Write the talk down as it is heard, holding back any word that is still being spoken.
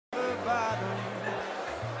bottom.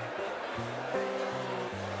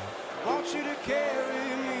 Want you to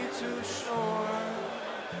carry me to shore.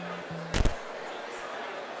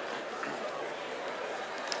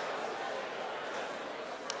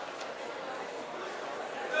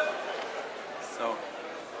 So,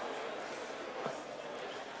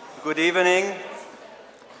 good evening.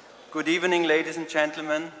 Good evening, ladies and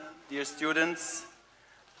gentlemen, dear students.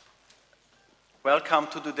 Welcome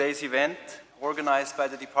to today's event, organized by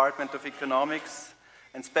the Department of Economics,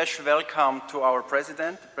 and special welcome to our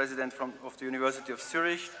president, of the University of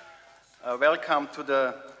Zurich. Welcome to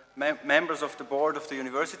the members of the board of the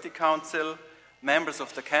University Council, members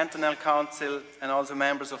of the Cantonal Council, and also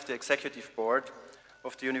members of the executive board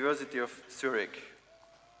of the University of Zurich.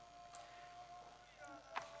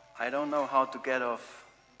 I don't know how to get off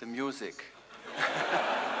the music.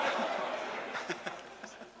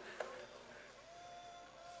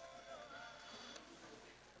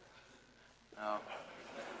 No.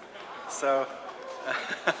 So,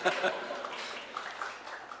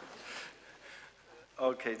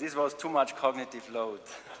 okay, this was too much cognitive load.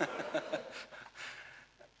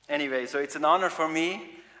 Anyway, so it's an honor for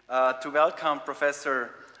me to welcome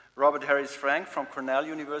Professor Robert Harris Frank from Cornell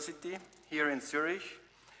University here in Zurich.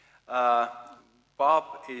 Bob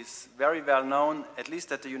is very well known, at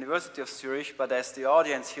least at the University of Zurich, but as the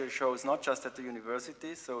audience here shows, not just at the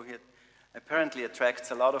university, so he apparently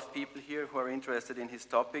attracts a lot of people here who are interested in his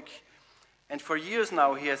topic. And for years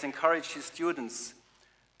now, he has encouraged his students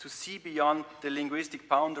to see beyond the linguistic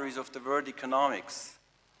boundaries of the word economics,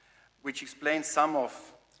 which explains some of,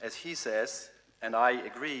 as he says, and I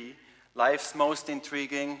agree, life's most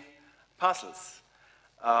intriguing puzzles.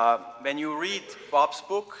 When you read Bob's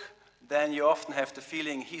book, then you often have the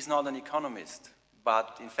feeling he's not an economist,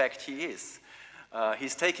 but in fact he is.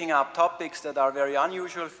 He's taking up topics that are very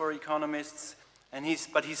unusual for economists,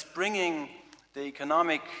 but he's bringing the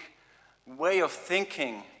economic way of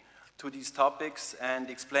thinking to these topics and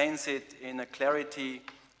explains it in a clarity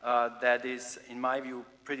that is, in my view,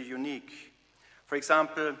 pretty unique. For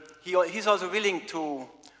example, he's also willing to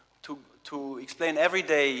explain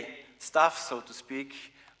everyday stuff, so to speak,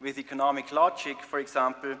 with economic logic. For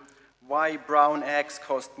example, why brown eggs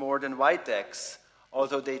cost more than white eggs,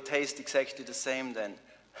 although they taste exactly the same than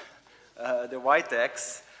the white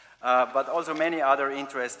eggs, but also many other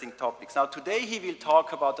interesting topics. Now, today he will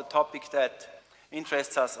talk about a topic that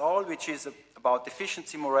interests us all, which is about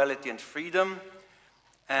efficiency, morality, and freedom.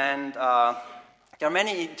 And there are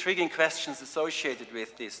many intriguing questions associated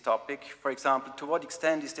with this topic. For example, to what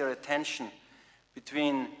extent is there a tension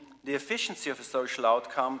between the efficiency of a social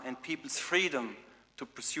outcome and people's freedom to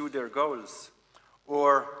pursue their goals?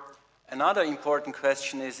 Or another important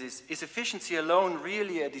question is efficiency alone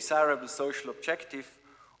really a desirable social objective,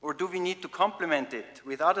 or do we need to complement it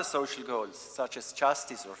with other social goals, such as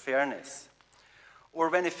justice or fairness? Or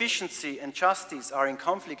when efficiency and justice are in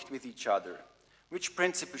conflict with each other, which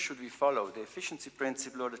principle should we follow, the efficiency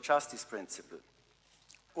principle or the justice principle?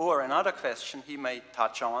 Or another question he may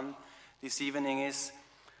touch on this evening is,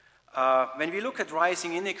 when we look at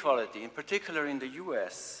rising inequality, in particular in the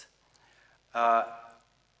US,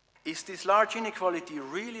 is this large inequality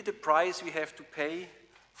really the price we have to pay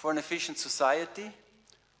for an efficient society?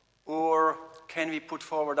 Or can we put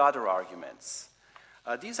forward other arguments?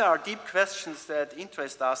 These are deep questions that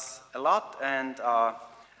interest us a lot, and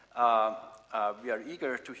we are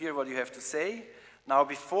eager to hear what you have to say. Now,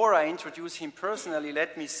 before I introduce him personally,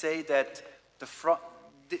 let me say that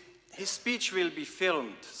his speech will be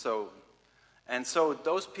filmed, so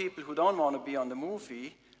those people who don't want to be on the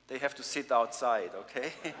movie, they have to sit outside,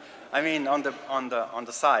 okay? I mean, on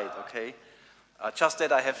the side, okay? Just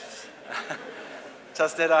that I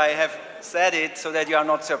have said it so that you are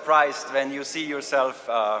not surprised when you see yourself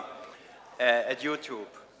at YouTube.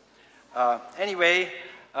 Anyway,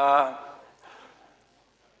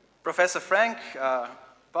 Professor Frank,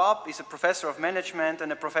 Bob is a professor of management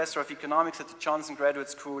and a professor of economics at the Johnson Graduate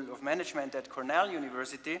School of Management at Cornell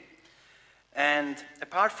University. And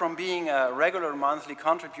apart from being a regular monthly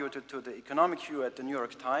contributor to the Economic View at the New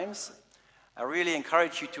York Times, I really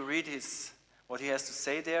encourage you to read what he has to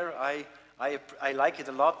say there. I like it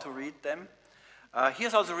a lot to read them. He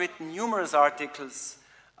has also written numerous articles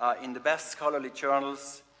in the best scholarly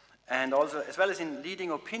journals, and also as well as in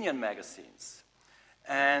leading opinion magazines.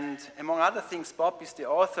 And among other things, Bob is the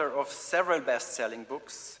author of several best-selling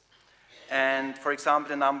books. And for example,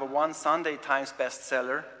 the #1 Sunday Times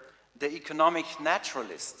bestseller, The Economic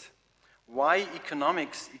Naturalist, Why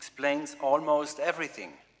Economics Explains Almost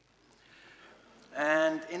Everything.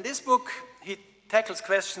 And in this book, he tackles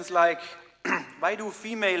questions like, why do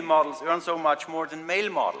female models earn so much more than male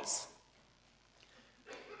models?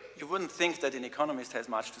 you wouldn't think that an economist has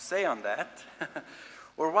much to say on that.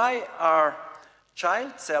 Or why are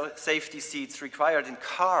child safety seats required in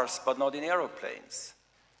cars but not in aeroplanes?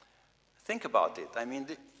 Think about it. I mean,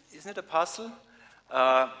 isn't it a puzzle?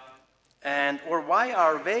 Or why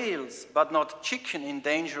are whales but not chicken in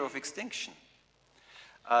danger of extinction?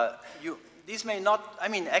 These may not, I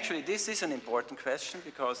mean, actually this is an important question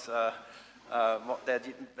because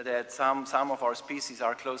that some of our species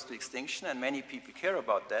are close to extinction and many people care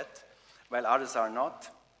about that, while others are not.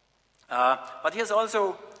 But he has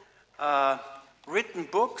also written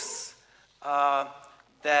books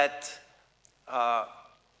that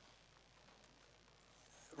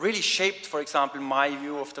really shaped, for example, my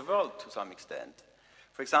view of the world to some extent.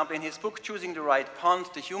 For example, in his book, Choosing the Right Pond,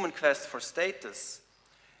 The Human Quest for Status,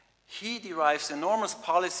 he derives enormous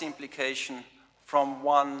policy implication from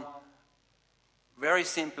one very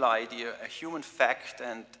simple idea, a human fact,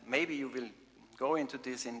 and maybe you will go into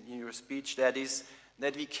this in your speech, that is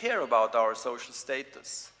that we care about our social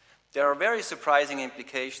status. There are very surprising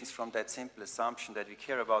implications from that simple assumption that we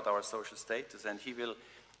care about our social status, and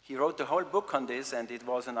he wrote the whole book on this, and it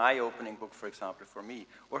was an eye-opening book, for example, for me.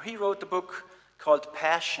 Or he wrote a book called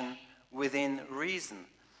Passion Within Reason,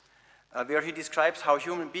 where he describes how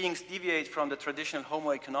human beings deviate from the traditional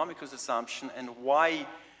Homo economicus assumption and why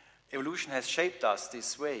evolution has shaped us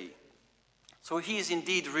this way. So he is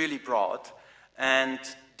indeed really broad and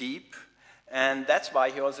deep, and that's why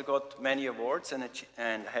he also got many awards and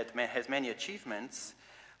has many achievements.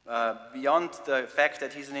 Beyond the fact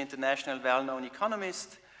that he's an international well-known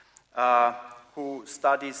economist who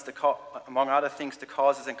studies, among other things, the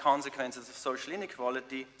causes and consequences of social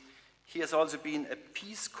inequality, he has also been a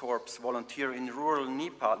Peace Corps volunteer in rural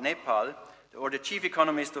Nepal, or the chief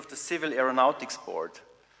economist of the Civil Aeronautics Board.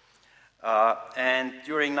 And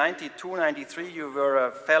during 92-93, you were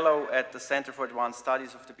a fellow at the Center for Advanced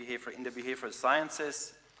Studies of the in the Behavioral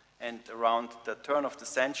Sciences, and around the turn of the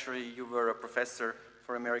century, you were a professor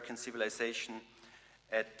for American civilization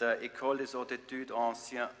at the École des Hautes Études en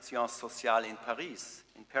Sciences Sociales in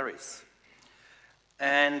Paris.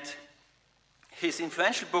 And his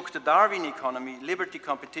influential book, The Darwin Economy, Liberty,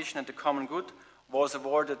 Competition, and the Common Good, was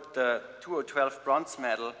awarded the 2012 Bronze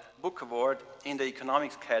Medal Book Award in the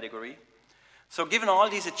economics category. So given all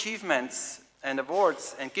these achievements and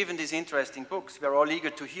awards, and given these interesting books, we are all eager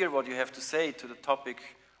to hear what you have to say to the topic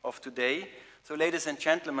of today. So ladies and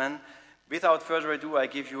gentlemen, without further ado, I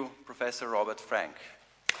give you Professor Robert Frank.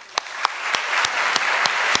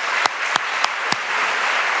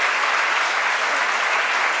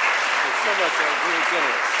 Thanks so much, I'm really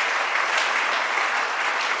generous.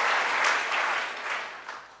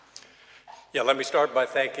 Yeah, let me start by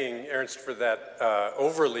thanking Ernst for that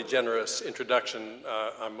overly generous introduction.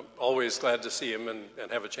 I'm always glad to see him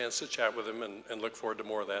and have a chance to chat with him and look forward to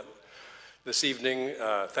more of that this evening.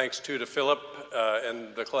 Thanks to Philip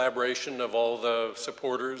and the collaboration of all the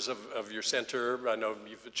supporters of your center. I know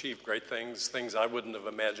you've achieved great things I wouldn't have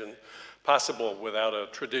imagined possible without a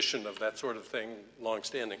tradition of that sort of thing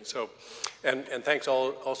long-standing. So, and thanks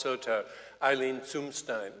also to Eileen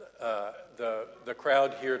Zumstein. The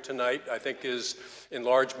crowd here tonight, I think, is in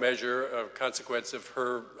large measure a consequence of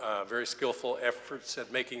her very skillful efforts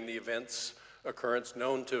at making the event's occurrence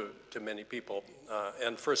known to many people.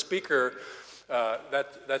 And for a speaker,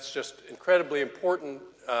 that's just incredibly important,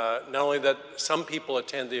 not only that some people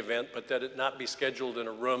attend the event, but that it not be scheduled in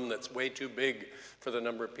a room that's way too big for the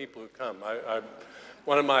number of people who come.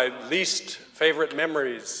 One of my least favorite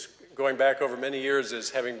memories going back over many years is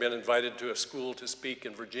having been invited to a school to speak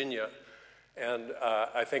in Virginia. And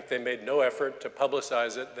I think they made no effort to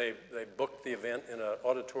publicize it. They booked the event in an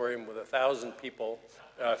auditorium with 1,000 people,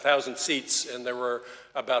 1,000 seats, and there were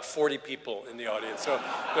about 40 people in the audience. So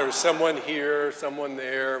there was someone here, someone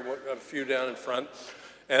there, a few down in front.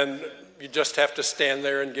 And you just have to stand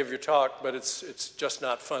there and give your talk, but it's just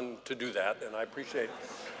not fun to do that. And I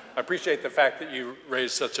appreciate the fact that you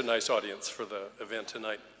raised such a nice audience for the event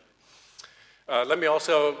tonight. Let me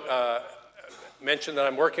also mention that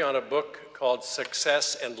I'm working on a book called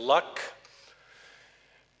Success and Luck.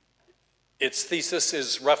 Its thesis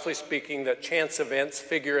is, roughly speaking, that chance events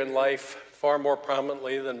figure in life far more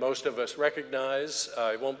prominently than most of us recognize.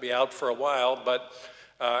 It won't be out for a while, but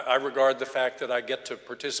I regard the fact that I get to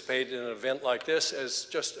participate in an event like this as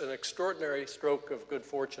just an extraordinary stroke of good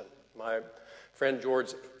fortune. My friend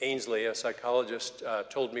George Ainsley, a psychologist,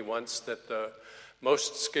 told me once that the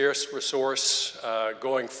most scarce resource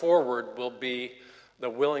going forward will be the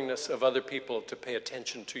willingness of other people to pay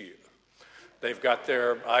attention to you. They've got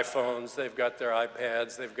their iPhones, they've got their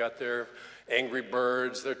iPads, they've got their Angry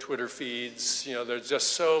Birds, their Twitter feeds. You know, there's just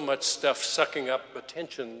so much stuff sucking up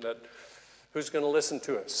attention that who's going to listen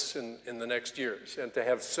to us in the next years? And to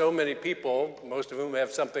have so many people, most of whom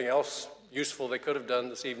have something else useful they could have done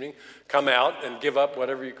this evening, come out and give up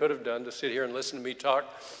whatever you could have done to sit here and listen to me talk.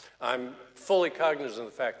 I'm fully cognizant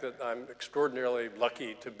of the fact that I'm extraordinarily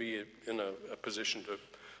lucky to be in a position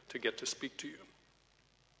to get to speak to you.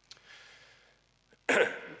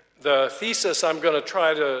 The thesis I'm going to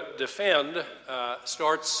try to defend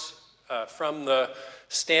starts from the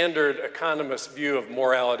standard economist view of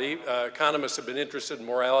morality. Economists have been interested in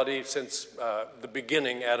morality since the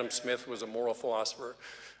beginning. Adam Smith was a moral philosopher.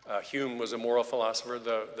 Hume was a moral philosopher.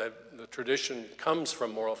 The tradition comes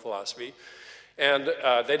from moral philosophy. And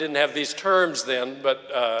they didn't have these terms then,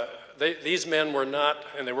 but these men were not,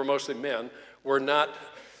 and they were mostly men, were not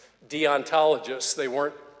deontologists. They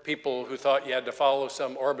weren't people who thought you had to follow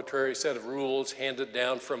some arbitrary set of rules handed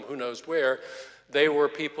down from who knows where. They were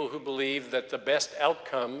people who believed that the best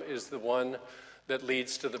outcome is the one that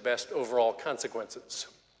leads to the best overall consequences.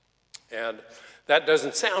 And that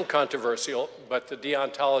doesn't sound controversial, but the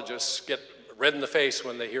deontologists get red in the face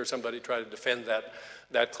when they hear somebody try to defend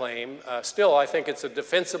that claim. Still, I think it's a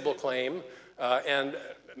defensible claim, and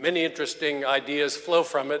many interesting ideas flow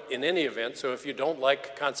from it in any event. So if you don't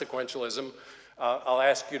like consequentialism, I'll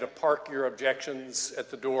ask you to park your objections at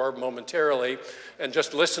the door momentarily and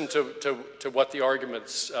just listen to what the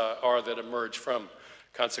arguments are that emerge from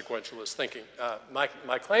consequentialist thinking.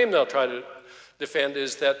 My claim they'll try to defend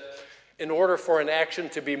is that in order for an action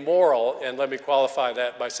to be moral, and let me qualify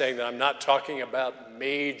that by saying that I'm not talking about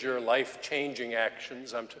major life-changing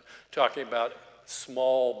actions, I'm talking about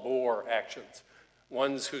small bore actions,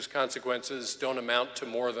 ones whose consequences don't amount to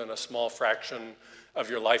more than a small fraction of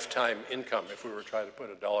your lifetime income, if we were trying to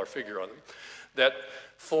put a dollar figure on them. That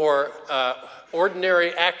for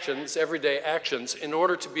ordinary actions, everyday actions, in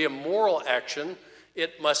order to be a moral action,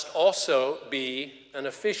 it must also be an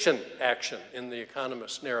efficient action in the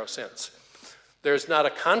economist's narrow sense. There's not a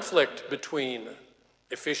conflict between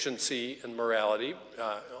efficiency and morality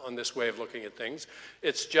on this way of looking at things.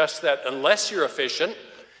 It's just that unless you're efficient,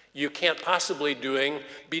 you can't possibly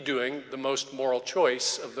be doing the most moral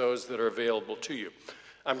choice of those that are available to you.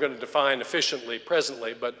 I'm going to define efficiently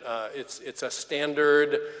presently, but it's a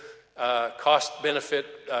standard cost-benefit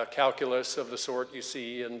calculus of the sort you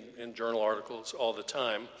see in journal articles all the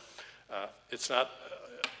time. It's not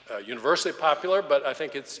universally popular, but I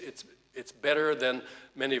think it's better than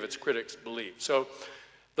many of its critics believe. So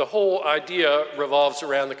the whole idea revolves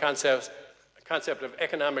around the concept of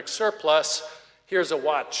economic surplus. Here's a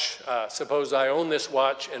watch. Suppose I own this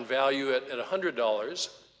watch and value it at $100.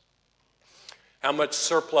 How much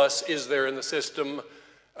surplus is there in the system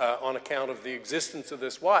on account of the existence of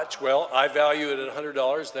this watch? Well, I value it at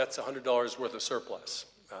 $100. That's $100 worth of surplus.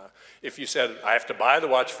 If you said, I have to buy the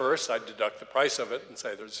watch first, I'd deduct the price of it and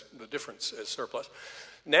say there's the difference as surplus.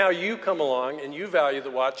 Now you come along and you value the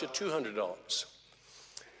watch at $200.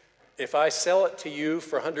 If I sell it to you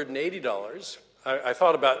for $180, I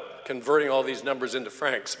thought about converting all these numbers into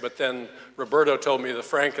francs, but then Roberto told me the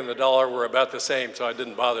franc and the dollar were about the same, so I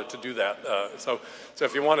didn't bother to do that. So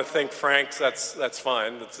if you want to think francs, that's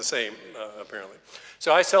fine. It's the same, apparently.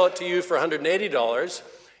 So I sell it to you for $180.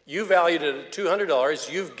 You valued it at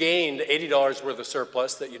 $200. You've gained $80 worth of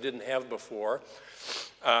surplus that you didn't have before.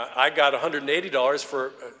 I got $180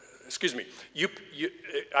 for... Excuse me,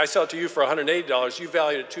 I sell it to you for $180, you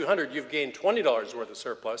valued it at $200, you've gained $20 worth of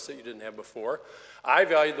surplus that you didn't have before. I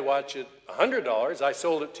valued the watch at $100, I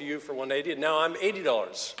sold it to you for $180, and now I'm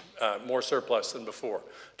 $80 more surplus than before.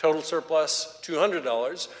 Total surplus,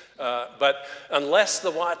 $200, but unless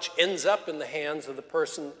the watch ends up in the hands of the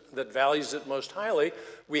person that values it most highly,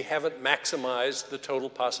 we haven't maximized the total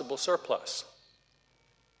possible surplus.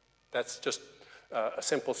 That's just a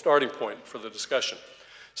simple starting point for the discussion.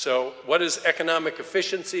 So what is economic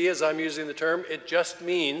efficiency, as I'm using the term? It just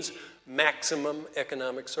means maximum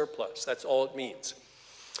economic surplus. That's all it means.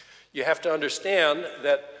 You have to understand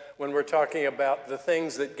that when we're talking about the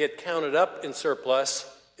things that get counted up in surplus,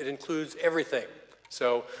 it includes everything.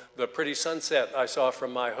 So the pretty sunset I saw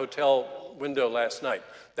from my hotel window last night,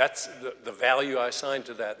 that's the value I assign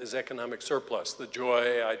to that is economic surplus. The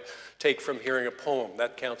joy I take from hearing a poem,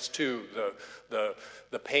 that counts too.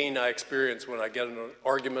 The pain I experience when I get in an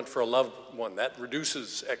argument for a loved one, that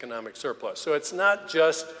reduces economic surplus. So it's not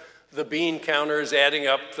just the bean counters adding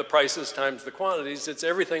up the prices times the quantities, it's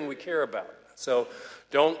everything we care about. So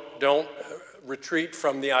don't retreat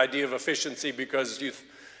from the idea of efficiency because you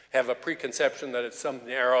have a preconception that it's some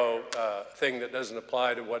narrow thing that doesn't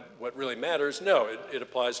apply to what really matters. No, it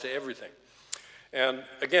applies to everything. And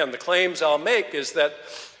again, the claims I'll make is that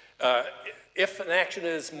if an action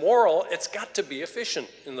is moral, it's got to be efficient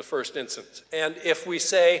in the first instance. And if we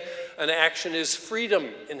say an action is freedom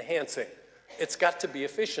enhancing, it's got to be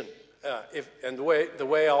efficient. And the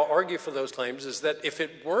way I'll argue for those claims is that if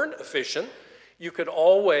it weren't efficient, you could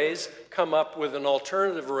always come up with an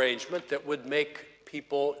alternative arrangement that would make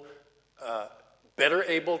people better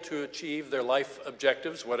able to achieve their life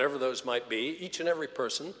objectives, whatever those might be, each and every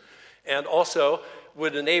person, and also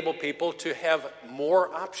would enable people to have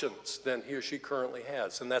more options than he or she currently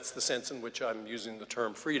has. And that's the sense in which I'm using the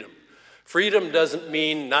term freedom. Freedom doesn't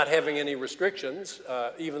mean not having any restrictions.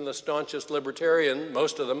 Even the staunchest libertarian,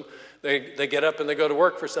 most of them, they get up and they go to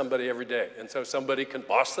work for somebody every day. And so somebody can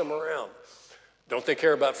boss them around. Don't they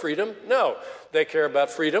care about freedom? No, they care about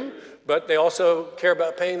freedom, but they also care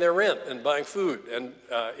about paying their rent and buying food. And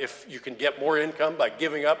if you can get more income by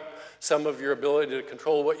giving up some of your ability to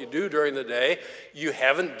control what you do during the day, you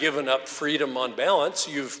haven't given up freedom on balance.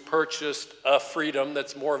 You've purchased a freedom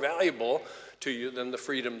that's more valuable to you than the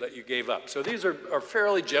freedom that you gave up. So these are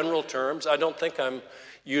fairly general terms. I don't think I'm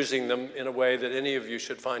using them in a way that any of you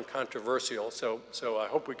should find controversial, so I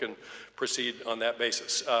hope we can proceed on that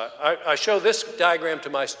basis. I show this diagram to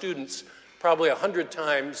my students probably 100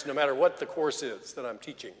 times, no matter what the course is that I'm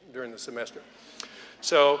teaching during the semester.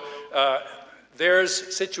 So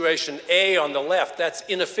there's situation A on the left. That's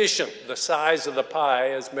inefficient. The size of the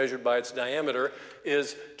pie, as measured by its diameter,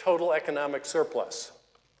 is total economic surplus.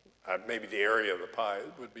 Maybe the area of the pie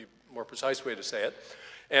would be a more precise way to say it.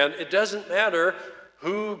 And it doesn't matter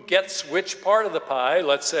who gets which part of the pie.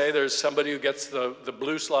 Let's say there's somebody who gets the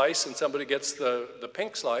blue slice and somebody gets the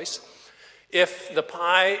pink slice. If the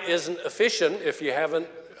pie isn't efficient, if you haven't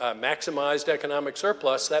maximized economic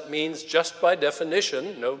surplus, that means just by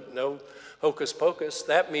definition, no hocus pocus,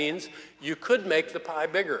 that means you could make the pie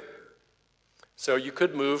bigger. So you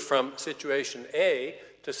could move from situation A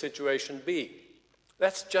to situation B.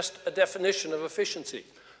 That's just a definition of efficiency.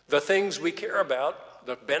 The things we care about,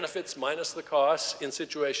 the benefits minus the costs in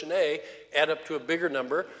situation A, add up to a bigger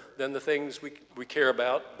number than the things we care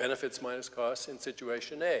about, benefits minus costs in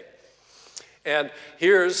situation A. And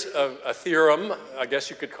here's a theorem, I guess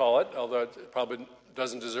you could call it, although it probably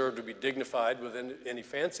doesn't deserve to be dignified with any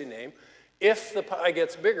fancy name. If the pie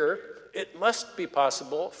gets bigger, it must be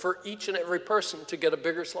possible for each and every person to get a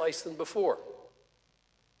bigger slice than before.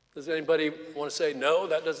 Does anybody want to say, no,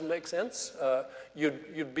 that doesn't make sense?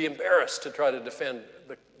 You'd be embarrassed to try to defend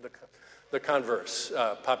the converse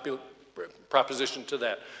proposition to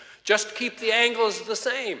that. Just keep the angles the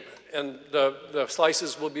same, and the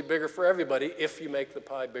slices will be bigger for everybody if you make the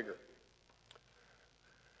pie bigger.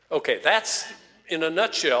 Okay, that's, in a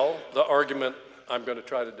nutshell, the argument I'm going to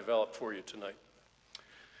try to develop for you tonight.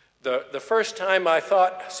 The first time I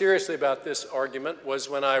thought seriously about this argument was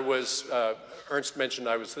when I was, Ernst mentioned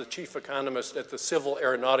I was the chief economist at the Civil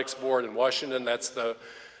Aeronautics Board in Washington. That's the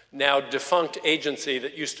now defunct agency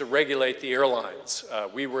that used to regulate the airlines.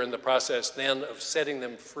 We were in the process then of setting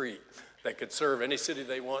them free. They could serve any city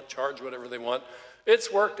they want, charge whatever they want.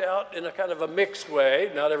 It's worked out in a kind of a mixed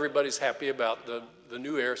way. Not everybody's happy about the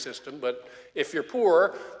new air system, but if you're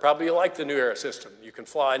poor, probably you like the new air system. You can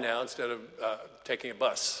fly now instead of taking a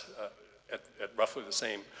bus at roughly the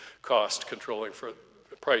same cost, controlling for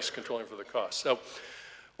the cost. So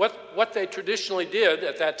what they traditionally did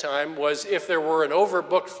at that time was if there were an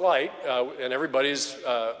overbooked flight, and everybody's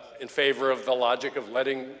in favor of the logic of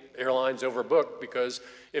letting airlines overbook, because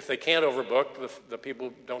if they can't overbook, the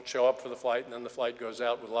people don't show up for the flight, and then the flight goes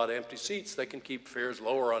out with a lot of empty seats, they can keep fares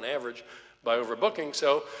lower on average by overbooking.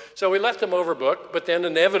 So we let them overbook, but then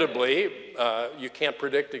inevitably, you can't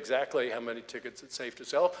predict exactly how many tickets it's safe to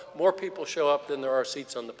sell. More people show up than there are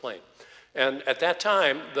seats on the plane. And at that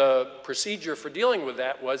time, the procedure for dealing with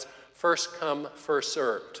that was first come, first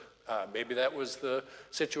served. Maybe that was the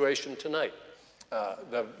situation tonight.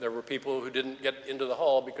 There were people who didn't get into the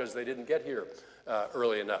hall because they didn't get here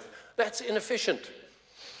early enough. That's inefficient.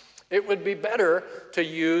 It would be better to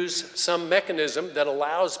use some mechanism that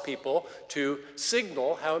allows people to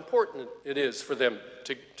signal how important it is for them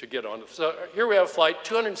to get on. So here we have a flight,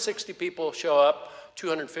 260 people show up,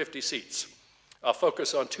 250 seats. I'll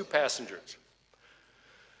focus on 2 passengers.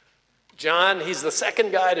 John, he's the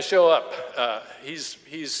second guy to show up. He's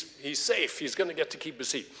safe. He's going to get to keep his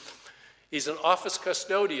seat. He's an office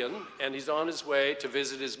custodian, and he's on his way to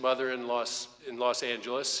visit his mother in Los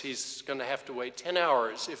Angeles. He's going to have to wait 10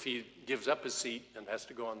 hours if he gives up his seat and has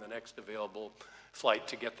to go on the next available flight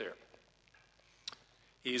to get there.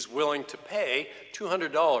 He's willing to pay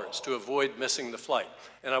 $200 to avoid missing the flight.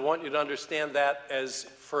 And I want you to understand that as,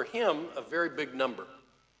 for him, a very big number.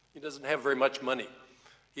 He doesn't have very much money.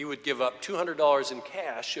 He would give up $200 in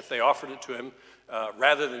cash if they offered it to him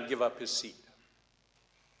rather than give up his seat.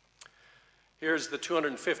 Here's the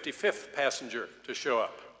 255th passenger to show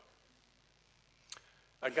up.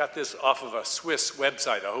 I got this off of a Swiss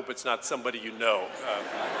website. I hope it's not somebody you know.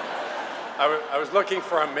 I was looking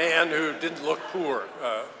for a man who didn't look poor,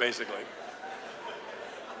 basically.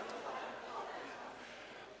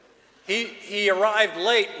 He arrived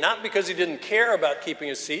late, not because he didn't care about keeping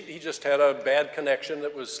his seat. He just had a bad connection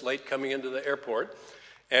that was late coming into the airport.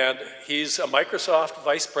 And he's a Microsoft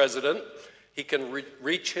vice president. He can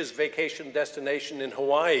reach his vacation destination in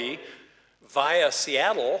Hawaii via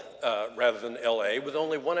Seattle rather than LA with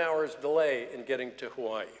only 1 hour's delay in getting to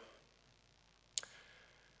Hawaii.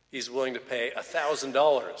 He's willing to pay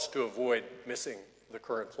 $1,000 to avoid missing the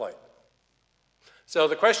current flight. So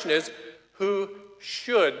the question is, who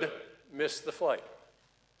should miss the flight?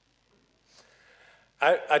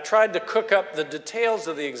 I tried to cook up the details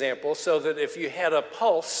of the example so that if you had a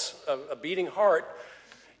pulse, a beating heart,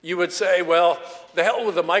 you would say, well, the hell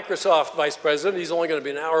with the Microsoft vice president, he's only going to be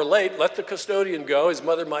an hour late, let the custodian go, his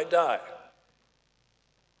mother might die.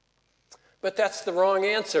 But that's the wrong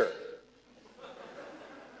answer.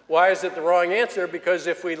 Why is it the wrong answer? Because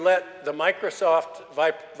if we let the Microsoft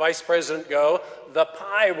vice president go, the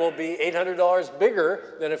pie will be $800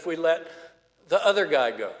 bigger than if we let the other guy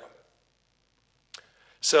go.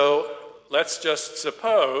 So let's just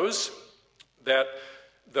suppose that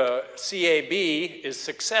the CAB is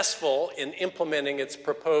successful in implementing its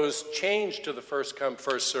proposed change to the first come,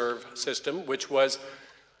 first serve system, which was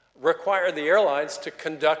require the airlines to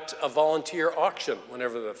conduct a volunteer auction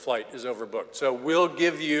whenever the flight is overbooked. So we'll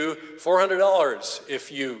give you $400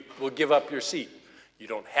 if you will give up your seat. You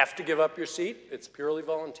don't have to give up your seat, it's purely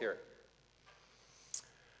voluntary.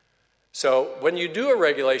 So when you do a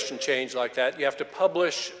regulation change like that, you have to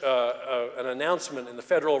publish an announcement in the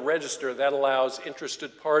Federal Register that allows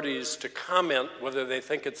interested parties to comment whether they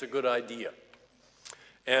think it's a good idea.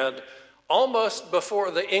 And almost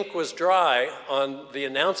before the ink was dry on the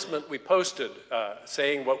announcement we posted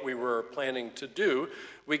saying what we were planning to do,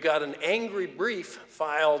 we got an angry brief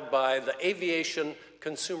filed by the Aviation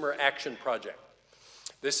Consumer Action Project.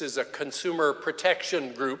 This is a consumer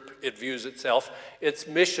protection group, it views itself. Its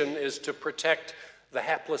mission is to protect the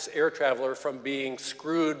hapless air traveler from being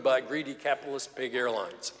screwed by greedy capitalist big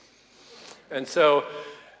airlines. And so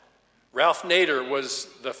Ralph Nader was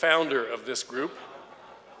the founder of this group.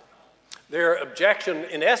 Their objection,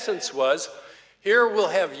 in essence, was, here we'll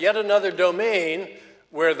have yet another domain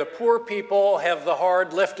where the poor people have the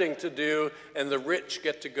hard lifting to do and the rich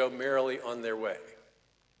get to go merrily on their way.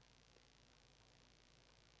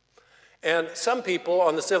 And some people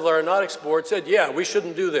on the Civil Aeronautics Board said, yeah, we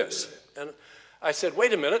shouldn't do this. And I said,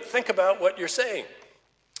 wait a minute, think about what you're saying.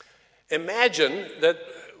 Imagine that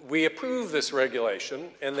we approve this regulation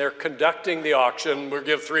and they're conducting the auction. We'll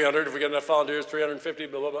give 300, if we get enough volunteers, 350,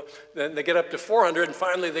 blah, blah, blah. Then they get up to 400 and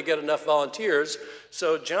finally they get enough volunteers.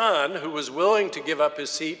 So John, who was willing to give up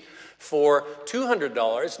his seat for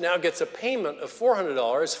 $200, now gets a payment of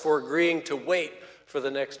 $400 for agreeing to wait for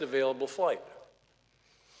the next available flight.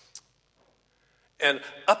 And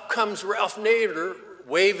up comes Ralph Nader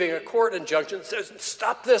waving a court injunction and says,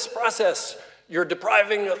 stop this process. You're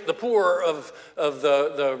depriving the poor of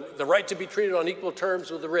the right to be treated on equal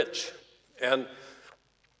terms with the rich. And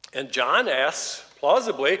John asks,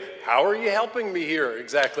 plausibly, how are you helping me here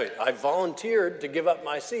exactly? I volunteered to give up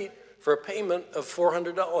my seat for a payment of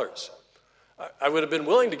 $400. I would have been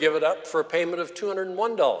willing to give it up for a payment of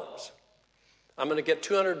 $201. I'm going to get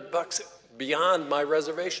 $200 beyond my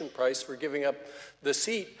reservation price for giving up the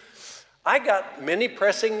seat. I got many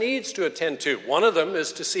pressing needs to attend to. One of them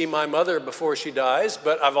is to see my mother before she dies,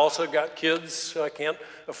 but I've also got kids, so I can't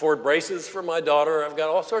afford braces for my daughter. I've got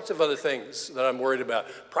all sorts of other things that I'm worried about.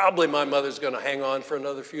 Probably my mother's going to hang on for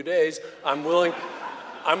another few days. I'm willing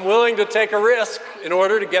to take a risk in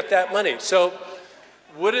order to get that money. So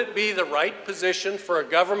would it be the right position for a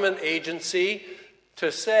government agency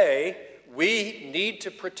to say, we need to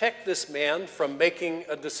protect this man from making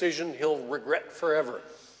a decision he'll regret forever?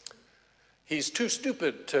 He's too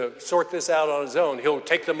stupid to sort this out on his own. He'll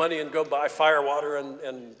take the money and go buy firewater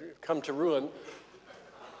and come to ruin.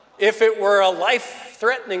 If it were a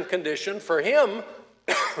life-threatening condition for him,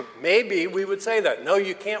 maybe we would say that. No,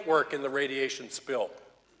 you can't work in the radiation spill.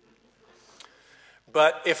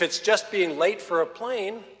 But if it's just being late for a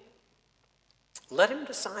plane, let him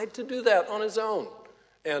decide to do that on his own.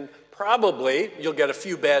 And probably you'll get a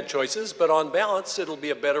few bad choices, but on balance, it'll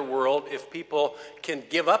be a better world if people can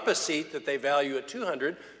give up a seat that they value at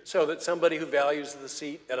 $200 so that somebody who values the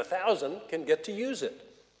seat at $1,000 can get to use it.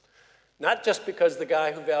 Not just because the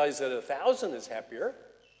guy who values it 1,000 is happier,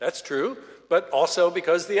 that's true, but also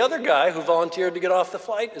because the other guy who volunteered to get off the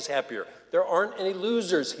flight is happier. There aren't any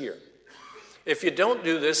losers here. If you don't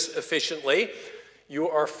do this efficiently, you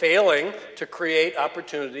are failing to create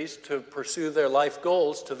opportunities to pursue their life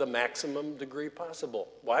goals to the maximum degree possible.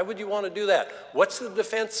 Why would you want to do that? What's the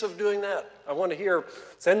defense of doing that? I want to hear,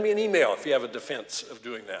 send me an email if you have a defense of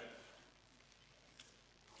doing that.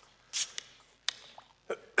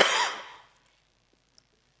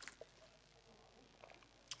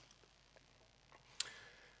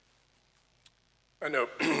 I know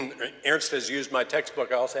Ernst has used my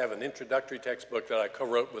textbook. I also have an introductory textbook that I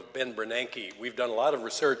co-wrote with Ben Bernanke. We've done a lot of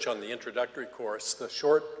research on the introductory course. The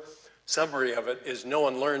short summary of it is no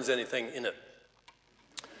one learns anything in it.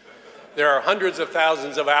 There are hundreds of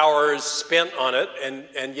thousands of hours spent on it,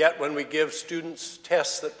 and yet when we give students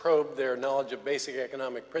tests that probe their knowledge of basic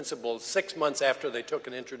economic principles 6 months after they took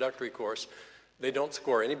an introductory course, they don't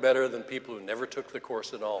score any better than people who never took the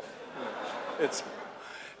course at all.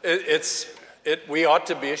 We ought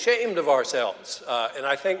to be ashamed of ourselves. And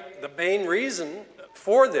I think the main reason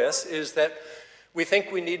for this is that we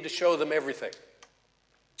think we need to show them everything.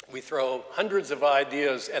 We throw hundreds of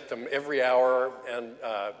ideas at them every hour, and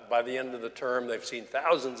by the end of the term, they've seen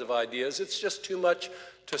thousands of ideas. It's just too much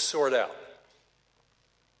to sort out.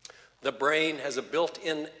 The brain has a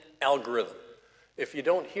built-in algorithm. If you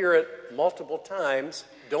don't hear it multiple times,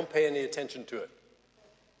 don't pay any attention to it.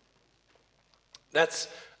 That's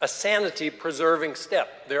a sanity-preserving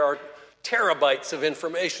step. There are terabytes of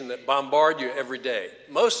information that bombard you every day.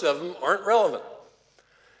 Most of them aren't relevant.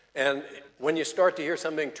 And when you start to hear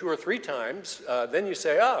something 2 or 3 times, then you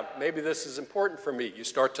say, maybe this is important for me. You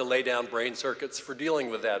start to lay down brain circuits for dealing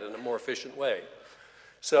with that in a more efficient way.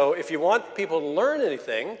 So if you want people to learn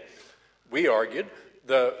anything, we argued,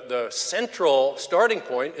 the central starting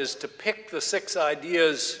point is to pick the 6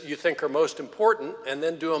 ideas you think are most important and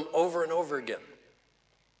then do them over and over again.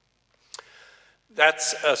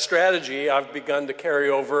 That's a strategy I've begun to carry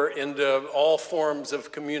over into all forms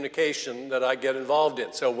of communication that I get involved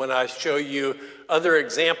in. So when I show you other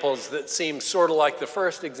examples that seem sort of like the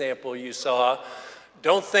first example you saw,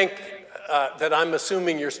 don't think that I'm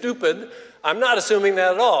assuming you're stupid. I'm not assuming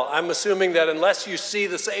that at all. I'm assuming that unless you see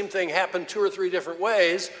the same thing happen 2 or 3 different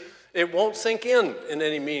ways, it won't sink in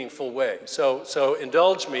any meaningful way. So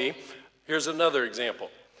indulge me. Here's another example.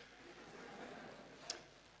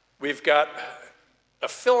 We've got a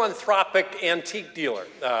philanthropic antique dealer.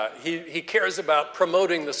 He cares about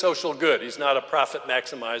promoting the social good. He's not a profit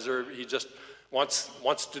maximizer. He just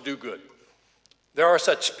wants to do good. There are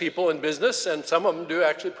such people in business, and some of them do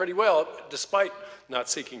actually pretty well, despite not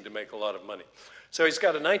seeking to make a lot of money. So he's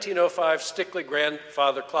got a 1905 Stickley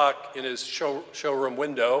grandfather clock in his showroom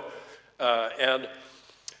window, and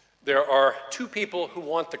there are 2 people who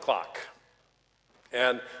want the clock.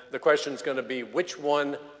 And the question is going to be, which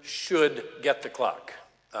one should get the clock?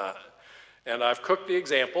 And I've cooked the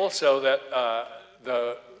example so that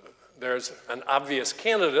there's an obvious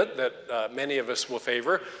candidate that many of us will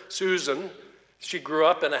favor. Susan, she grew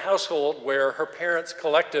up in a household where her parents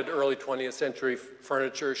collected early 20th century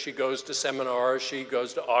furniture. She goes to seminars, she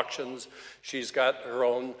goes to auctions. She's got her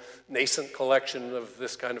own nascent collection of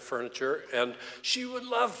this kind of furniture, and she would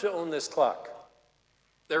love to own this clock.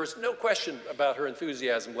 There is no question about her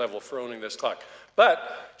enthusiasm level for owning this clock.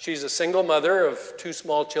 But she's a single mother of 2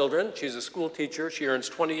 small children. She's a school teacher. She earns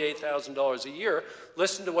 $28,000 a year.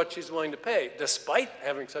 Listen to what she's willing to pay. Despite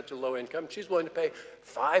having such a low income, she's willing to pay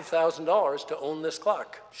 $5,000 to own this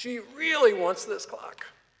clock. She really wants this clock,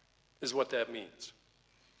 is what that means.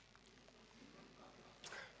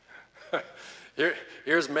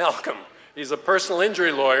 Here's Malcolm. He's a personal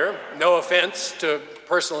injury lawyer. No offense to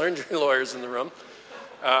personal injury lawyers in the room.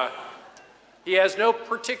 He has no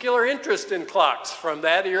particular interest in clocks from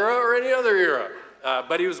that era or any other era.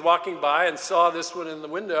 But he was walking by and saw this one in the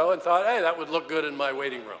window and thought, hey, that would look good in my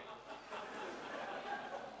waiting room.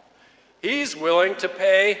 He's willing to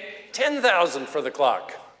pay $10,000 for the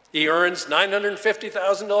clock. He earns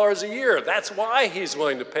 $950,000 a year. That's why he's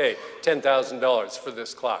willing to pay $10,000 for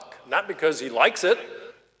this clock. Not because he likes it.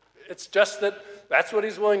 It's just that that's what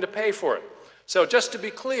he's willing to pay for it. So just to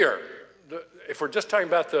be clear, if we're just talking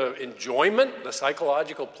about the enjoyment, the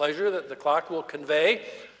psychological pleasure that the clock will convey,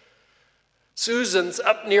 Susan's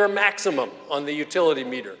up near maximum on the utility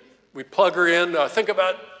meter. We plug her in,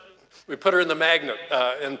 we put her in the magnet,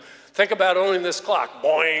 and think about owning this clock.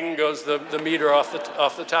 Boing goes the meter off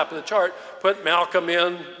the top of the chart. Put Malcolm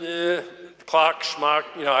in, clock, schmuck,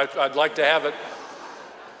 I'd like to have it.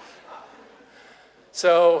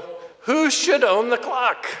 So who should own the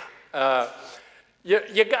clock?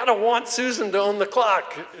 You gotta want Susan to own the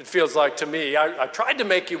clock, it feels like to me. I tried to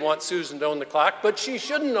make you want Susan to own the clock, but she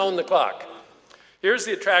shouldn't own the clock. Here's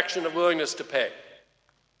the attraction of willingness to pay.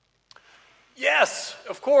 Yes,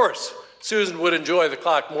 of course, Susan would enjoy the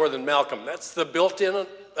clock more than Malcolm. That's the built-in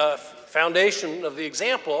foundation of the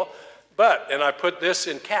example, but, and I put this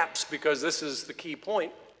in caps because this is the key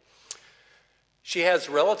point, she has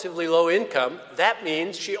relatively low income. That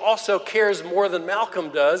means she also cares more than Malcolm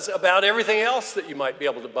does about everything else that you might be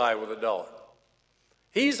able to buy with $1.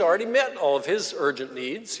 He's already met all of his urgent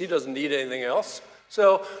needs. He doesn't need anything else.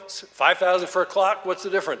 So $5,000 for a clock, what's the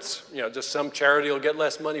difference? You know, just some charity will get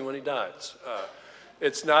less money when he dies.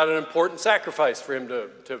 It's not an important sacrifice for him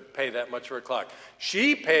to pay that much for a clock.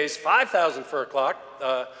 She pays $5,000 for a clock.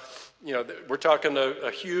 You know, we're talking a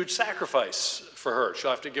huge sacrifice for her. She'll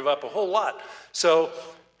have to give up a whole lot. So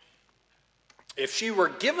if she were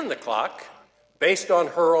given the clock based on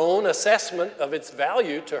her own assessment of its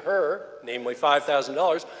value to her, namely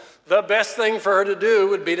 $5,000, the best thing for her to do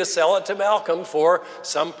would be to sell it to Malcolm for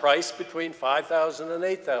some price between $5,000 and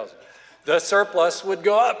 $8,000. The surplus would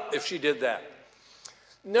go up if she did that.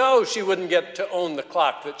 No, she wouldn't get to own the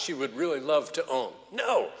clock that she would really love to own.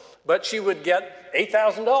 No, but she would get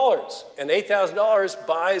 $8,000, and $8,000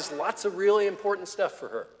 buys lots of really important stuff for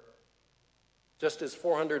her. Just as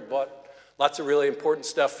 $400 bought lots of really important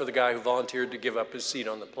stuff for the guy who volunteered to give up his seat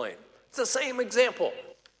on the plane. It's the same example.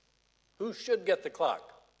 Who should get the clock?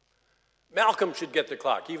 Malcolm should get the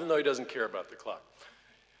clock, even though he doesn't care about the clock.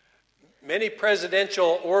 Many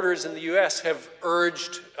presidential orders in the US have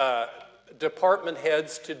urged department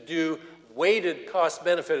heads to do weighted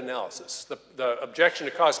cost-benefit analysis. The objection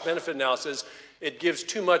to cost-benefit analysis, it gives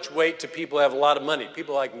too much weight to people who have a lot of money.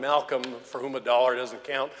 People like Malcolm, for whom $1 doesn't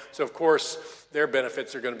count. So of course, their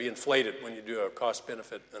benefits are going to be inflated when you do a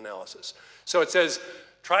cost-benefit analysis. So it says,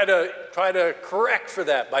 try to correct for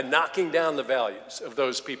that by knocking down the values of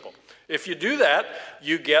those people. If you do that,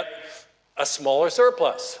 you get a smaller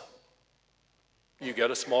surplus. You get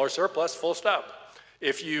a smaller surplus, full stop.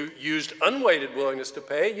 If you used unweighted willingness to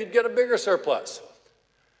pay, you'd get a bigger surplus.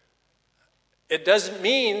 It doesn't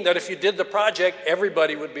mean that if you did the project,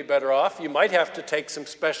 everybody would be better off. You might have to take some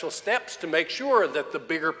special steps to make sure that the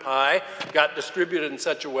bigger pie got distributed in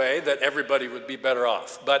such a way that everybody would be better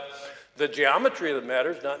off. But the geometry of the matter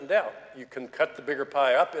is not in doubt. You can cut the bigger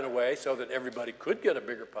pie up in a way so that everybody could get a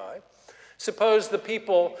bigger pie. Suppose the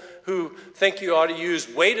people who think you ought to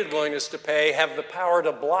use weighted willingness to pay have the power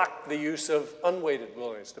to block the use of unweighted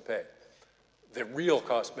willingness to pay, the real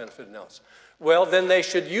cost-benefit analysis. Well, then they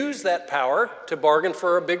should use that power to bargain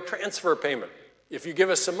for a big transfer payment. If you give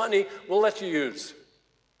us some money, we'll let you use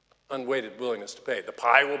unweighted willingness to pay. The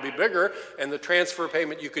pie will be bigger, and the transfer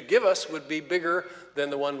payment you could give us would be bigger than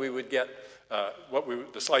the one we would get,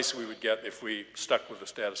 the slice we would get if we stuck with the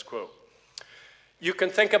status quo. You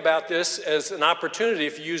can think about this as an opportunity.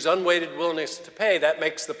 If you use unweighted willingness to pay, that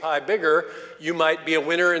makes the pie bigger. You might be a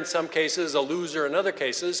winner in some cases, a loser in other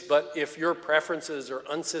cases, but if your preferences are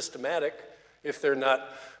unsystematic, if they're not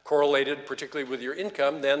correlated particularly with your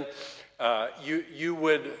income, then you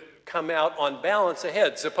would come out on balance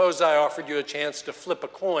ahead. Suppose I offered you a chance to flip a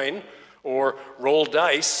coin or roll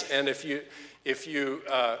dice, and if you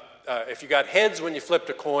got heads when you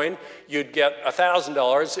flipped a coin, you'd get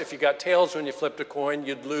 $1,000. If you got tails when you flipped a coin,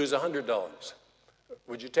 you'd lose $100.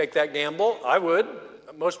 Would you take that gamble? I would.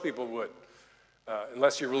 Most people would.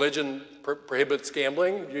 Unless your religion prohibits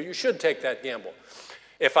gambling, you should take that gamble.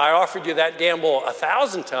 If I offered you that gamble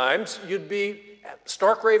 1,000 times, you'd be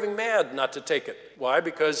stark raving mad not to take it. Why?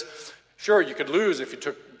 Because sure, you could lose if you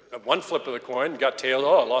took one flip of the coin, got tailed,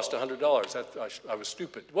 oh, I lost $100. I was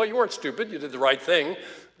stupid. Well, you weren't stupid. You did the right thing.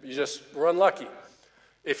 You just were unlucky.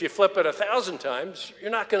 If you flip it 1,000 times,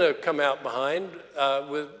 you're not going to come out behind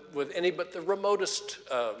with any but the remotest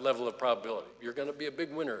level of probability. You're going to be a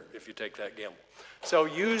big winner if you take that gamble. So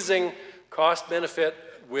using cost-benefit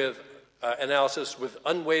with analysis with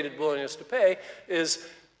unweighted willingness to pay is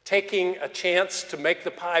taking a chance to make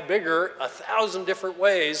the pie bigger 1,000 different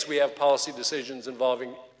ways. We have policy decisions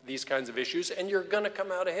involving these kinds of issues, and you're going to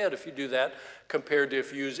come out ahead if you do that compared to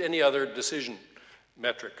if you use any other decision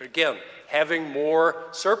metric. Again, having more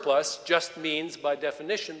surplus just means, by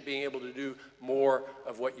definition, being able to do more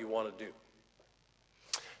of what you want to do.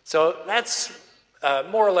 So that's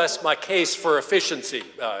more or less my case for efficiency.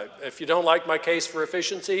 If you don't like my case for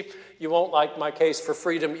efficiency, you won't like my case for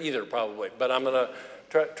freedom either, probably. But I'm going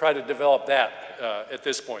to try to develop that at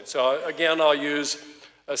this point. So again, I'll use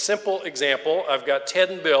a simple example. I've got Ted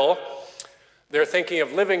and Bill. They're thinking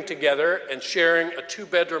of living together and sharing a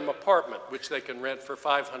 2-bedroom apartment, which they can rent for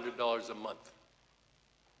 $500 a month.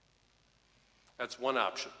 That's one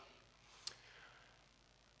option.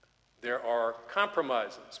 There are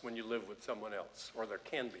compromises when you live with someone else, or there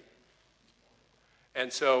can be.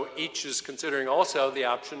 And so each is considering also the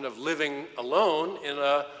option of living alone in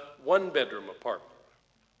a one-bedroom apartment.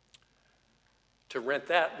 To rent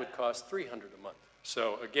that would cost $300 a month.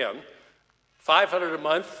 So again, $500 a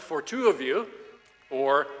month for two of you,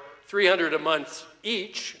 or $300 a month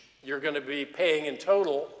each. You're going to be paying in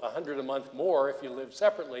total $100 a month more if you live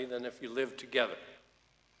separately than if you live together.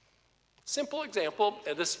 Simple example,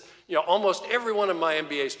 and this, almost every one of my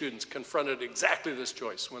MBA students confronted exactly this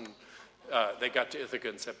choice when they got to Ithaca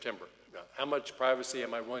in September. How much privacy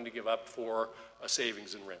am I willing to give up for a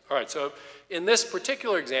savings in rent? All right, so in this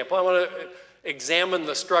particular example, I want to examine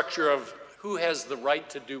the structure of who has the right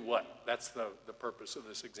to do what. That's the purpose of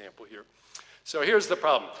this example here. So here's the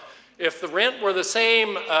problem. If the rent were the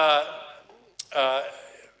same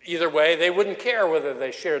either way, they wouldn't care whether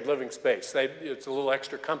they shared living space. It's a little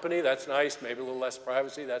extra company, that's nice, maybe a little less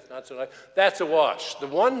privacy, that's not so nice. That's a wash. The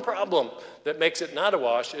one problem that makes it not a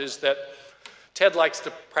wash is that Ted likes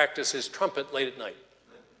to practice his trumpet late at night.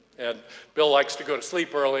 And Bill likes to go to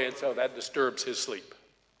sleep early, and so that disturbs his sleep.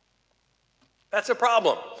 That's a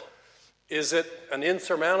problem. Is it an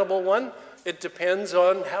insurmountable one? It depends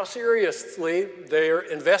on how seriously they're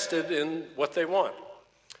invested in what they want.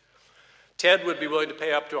 Ted would be willing to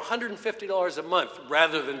pay up to $150 a month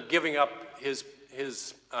rather than giving up his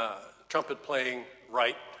trumpet playing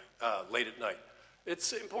right late at night.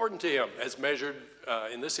 It's important to him, as measured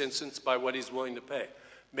in this instance by what he's willing to pay.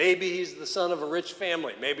 Maybe he's the son of a rich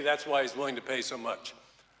family. Maybe that's why he's willing to pay so much.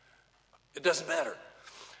 It doesn't matter.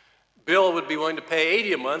 Bill would be willing to pay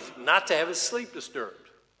 $80 a month not to have his sleep disturbed.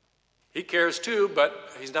 He cares too, but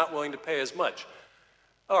he's not willing to pay as much.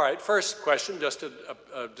 All right, first question, just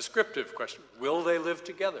a descriptive question. Will they live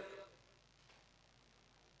together?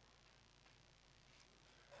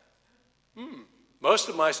 Most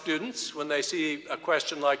of my students, when they see a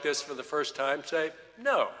question like this for the first time, say,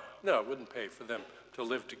 no, it wouldn't pay for them to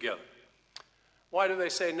live together. Why do they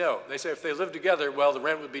say no? They say if they live together, well, the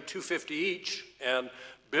rent would be $250 each, and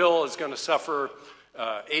Bill is going to suffer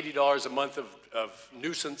 $80 a month of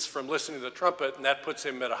nuisance from listening to the trumpet, and that puts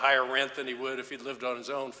him at a higher rent than he would if he'd lived on his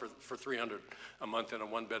own for $300 a month in a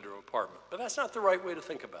one-bedroom apartment. But that's not the right way to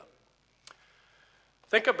think about it.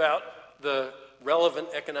 Think about the relevant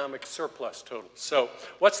economic surplus total. So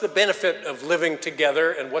what's the benefit of living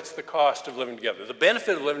together, and what's the cost of living together? The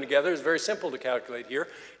benefit of living together is very simple to calculate here.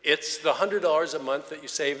 It's the $100 a month that you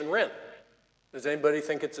save in rent. Does anybody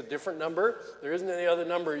think it's a different number? There isn't any other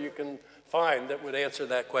number you can find that would answer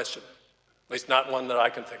that question, at least not one that I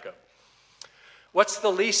can think of. What's the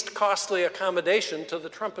least costly accommodation to the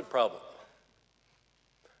trumpet problem?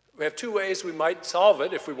 We have two ways we might solve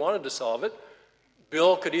it if we wanted to solve it.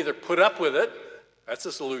 Bill could either put up with it, that's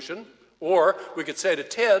a solution, or we could say to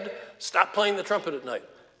Ted, stop playing the trumpet at night.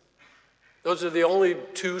 Those are the only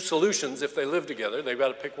two solutions if they live together. They've got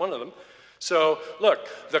to pick one of them. So look,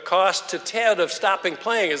 the cost to Ted of stopping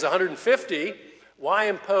playing is $150. Why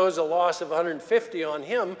impose a loss of $150 on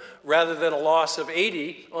him rather than a loss of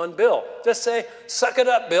 $80 on Bill? Just say, suck it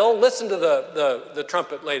up, Bill. Listen to the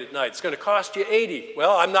trumpet late at night. It's going to cost you $80.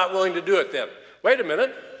 Well, I'm not willing to do it then. Wait a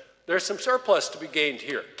minute. There's some surplus to be gained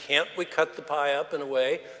here. Can't we cut the pie up in a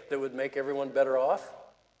way that would make everyone better off?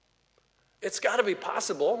 It's got to be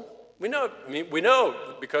possible. We know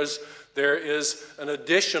because there is an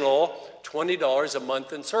additional $20 a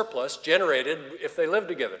month in surplus generated if they live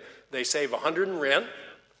together. They save $100 in rent.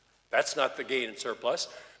 That's not the gain in surplus.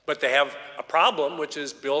 But they have a problem, which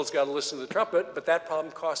is Bill's got to listen to the trumpet, but that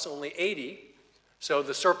problem costs only $80. So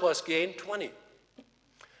the surplus gain, $20.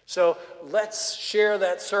 So let's share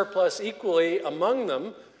that surplus equally among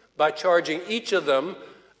them by charging each of them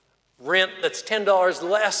rent that's $10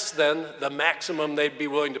 less than the maximum they'd be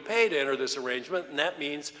willing to pay to enter this arrangement, and that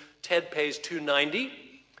means Ted pays $290.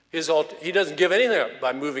 He doesn't give anything up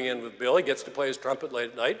by moving in with Bill. He gets to play his trumpet late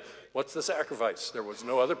at night. What's the sacrifice? There was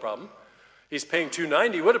no other problem. He's paying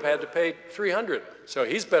 $290. He would have had to pay $300, so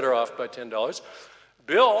he's better off by $10.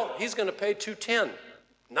 Bill, he's going to pay $210.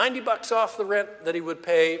 $90 off the rent that he would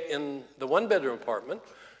pay in the one-bedroom apartment,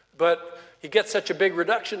 but he gets such a big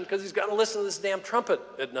reduction because he's got to listen to this damn trumpet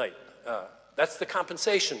at night. That's the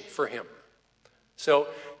compensation for him. So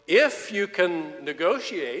if you can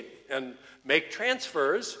negotiate and make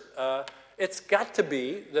transfers, it's got to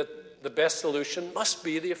be that the best solution must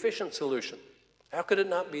be the efficient solution. How could it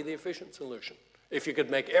not be the efficient solution if you could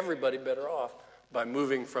make everybody better off by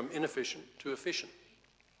moving from inefficient to efficient?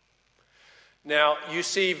 Now, you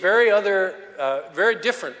see very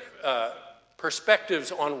different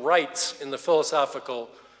perspectives on rights in the philosophical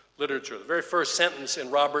literature. The very first sentence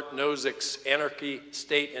in Robert Nozick's Anarchy,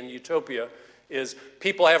 State, and Utopia is,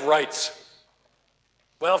 people have rights.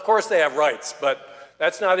 Well, of course they have rights, but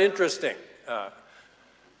that's not interesting.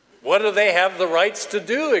 What do they have the rights to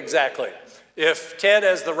do exactly? If Ted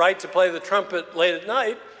has the right to play the trumpet late at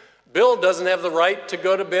night, Bill doesn't have the right to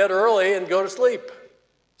go to bed early and go to sleep.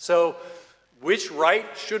 So which right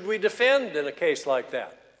should we defend in a case like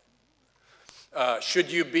that?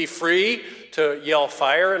 Should you be free to yell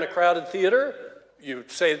fire in a crowded theater? You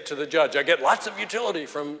say to the judge, I get lots of utility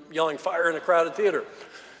from yelling fire in a crowded theater.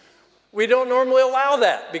 We don't normally allow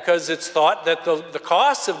that because it's thought that the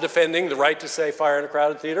costs of defending the right to say fire in a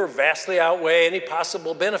crowded theater vastly outweigh any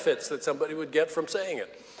possible benefits that somebody would get from saying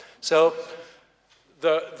it. So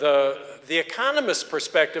the economist's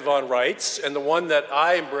perspective on rights, and the one that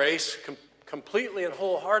I embrace completely and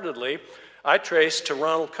wholeheartedly, I trace to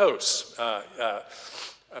Ronald Coase.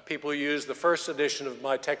 People who use the first edition of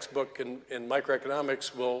my textbook in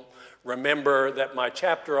microeconomics will remember that my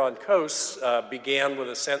chapter on Coase began with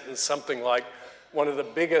a sentence something like, one of the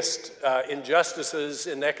biggest injustices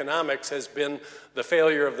in economics has been the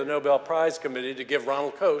failure of the Nobel Prize Committee to give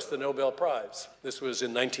Ronald Coase the Nobel Prize. This was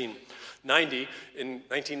in 1990. In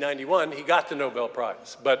 1991, he got the Nobel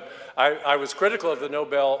Prize. But I was critical of the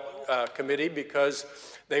Nobel Committee because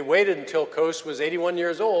they waited until Coase was 81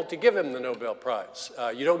 years old to give him the Nobel Prize.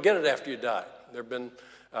 You don't get it after you die. There have been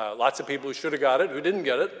lots of people who should have got it who didn't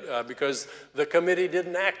get it because the committee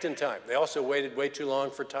didn't act in time. They also waited way too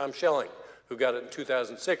long for Tom Schelling, who got it in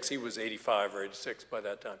 2006. He was 85 or 86 by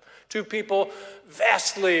that time. Two people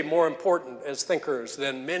vastly more important as thinkers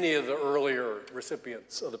than many of the earlier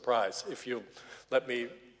recipients of the prize, if you let me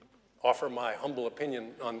offer my humble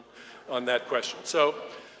opinion on that question. So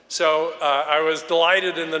I was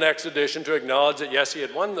delighted in the next edition to acknowledge that, yes, he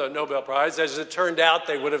had won the Nobel Prize. As it turned out,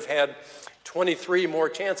 they would have had 23 more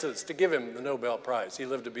chances to give him the Nobel Prize. He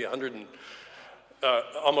lived to be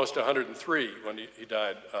almost 103 when he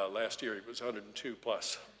died last year. He was 102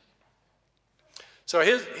 plus. So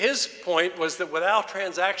his point was that without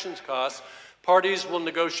transactions costs, parties will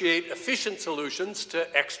negotiate efficient solutions to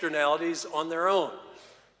externalities on their own.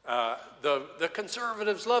 The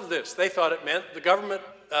conservatives love this. They thought it meant the government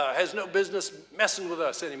has no business messing with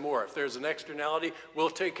us anymore. If there's an externality, we'll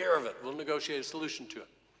take care of it. We'll negotiate a solution to it.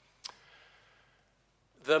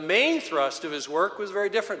 The main thrust of his work was very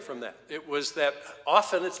different from that. It was that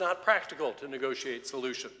often it's not practical to negotiate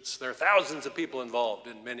solutions. There are thousands of people involved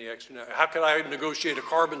in many externalities. How can I negotiate a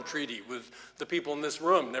carbon treaty with the people in this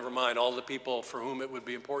room, never mind all the people for whom it would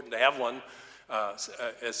be important to have one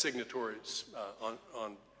as signatories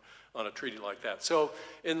on a treaty like that? So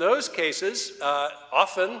in those cases,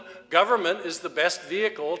 often government is the best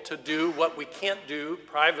vehicle to do what we can't do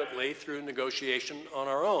privately through negotiation on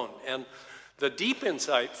our own. And the deep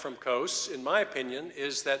insight from Coase, in my opinion,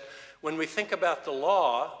 is that when we think about the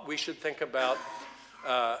law, we should think about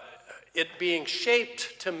it being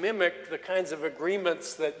shaped to mimic the kinds of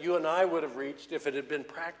agreements that you and I would have reached if it had been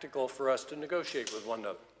practical for us to negotiate with one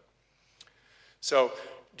another. So,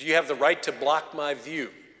 do you have the right to block my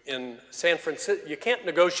view? In San Francisco, you can't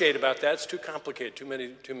negotiate about that. It's too complicated,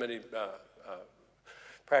 too many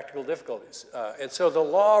practical difficulties. And so the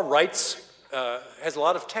law has a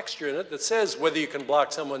lot of texture in it that says whether you can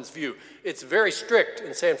block someone's view. It's very strict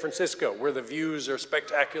in San Francisco, where the views are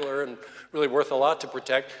spectacular and really worth a lot to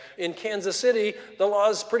protect. In Kansas City, the law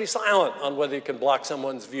is pretty silent on whether you can block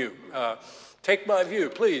someone's view. Take my view,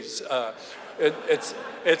 please.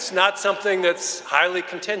 It's not something that's highly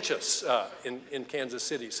contentious in Kansas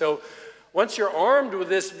City. So once you're armed with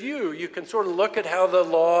this view, you can sort of look at how the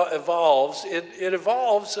law evolves. It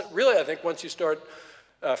evolves, really, I think, once you start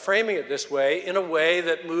framing it this way, in a way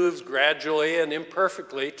that moves gradually and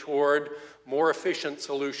imperfectly toward more efficient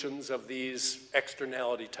solutions of these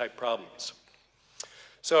externality type problems.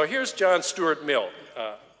 So here's John Stuart Mill.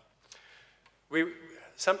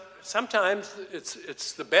 Sometimes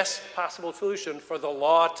it's the best possible solution for the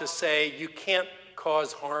law to say you can't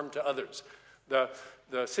cause harm to others.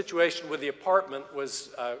 The situation with the apartment was,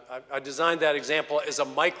 I designed that example as a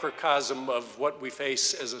microcosm of what we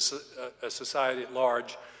face as a society at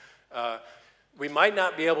large. We might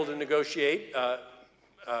not be able to negotiate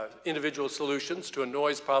individual solutions to a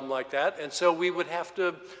noise problem like that, and so we would have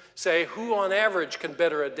to say who on average can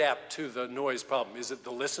better adapt to the noise problem. Is it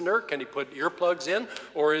the listener? Can he put earplugs in?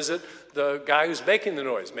 Or is it the guy who's making the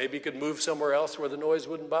noise? Maybe he could move somewhere else where the noise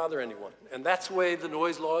wouldn't bother anyone. And that's the way the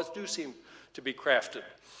noise laws do seem to be crafted.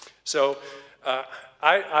 So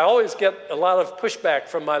I always get a lot of pushback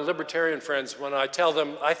from my libertarian friends when I tell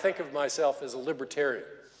them I think of myself as a libertarian.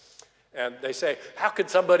 And they say, how could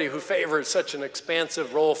somebody who favors such an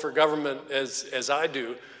expansive role for government as I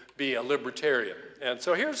do be a libertarian? And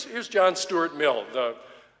so here's John Stuart Mill,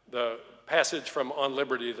 the passage from On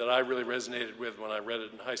Liberty that I really resonated with when I read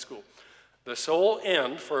it in high school. The sole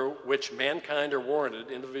end for which mankind are warranted,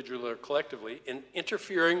 individually or collectively, in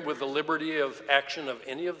interfering with the liberty of action of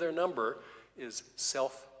any of their number is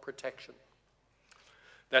self-protection.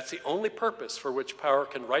 That's the only purpose for which power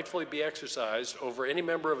can rightfully be exercised over any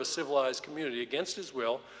member of a civilized community against his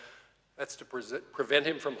will. That's to prevent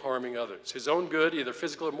him from harming others. His own good, either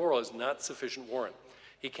physical or moral, is not sufficient warrant.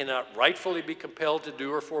 He cannot rightfully be compelled to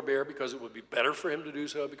do or forbear because it would be better for him to do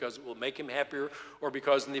so, because it will make him happier, or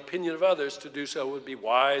because in the opinion of others to do so would be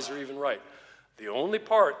wise or even right. The only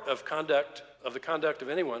part of the conduct of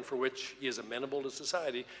anyone for which he is amenable to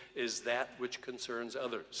society is that which concerns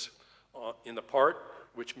others. In the part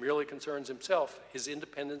which merely concerns himself, his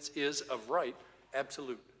independence is of right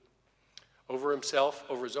absolute. Over himself,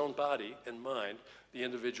 over his own body and mind, the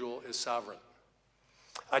individual is sovereign.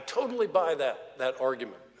 I totally buy that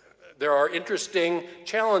argument. There are interesting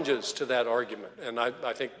challenges to that argument, and I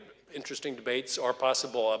think interesting debates are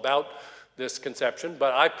possible about this conception,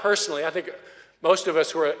 but I think most of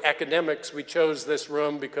us who are academics, we chose this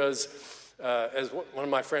room because, as one of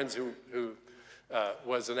my friends who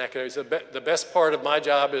was an academic said, the best part of my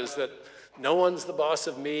job is that no one's the boss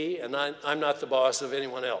of me, and I'm not the boss of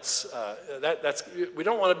anyone else. We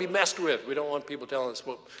don't want to be messed with. We don't want people telling us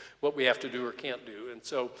what we have to do or can't do. And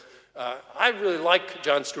so I really like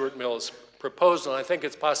John Stuart Mill's proposal, and I think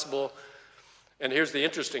it's possible, and here's the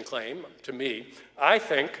interesting claim to me. I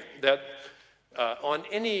think that on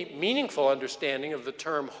any meaningful understanding of the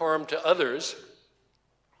term harm to others,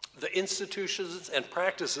 the institutions and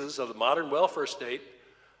practices of the modern welfare state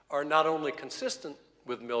are not only consistent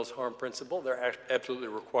with Mill's harm principle, they're absolutely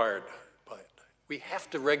required by it. We have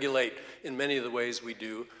to regulate in many of the ways we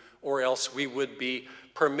do, or else we would be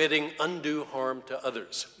permitting undue harm to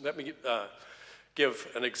others. Let me give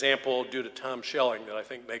an example due to Tom Schelling that I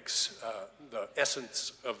think makes the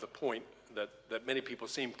essence of the point that many people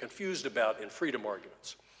seem confused about in freedom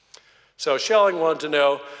arguments. So Schelling wanted to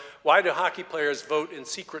know, why do hockey players vote in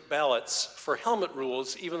secret ballots for helmet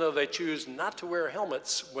rules even though they choose not to wear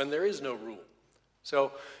helmets when there is no rule?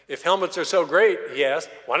 So if helmets are so great, he asked,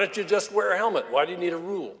 why don't you just wear a helmet? Why do you need a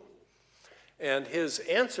rule? And his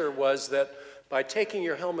answer was that by taking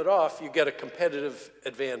your helmet off, you get a competitive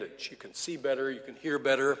advantage. You can see better, you can hear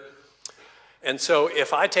better. And so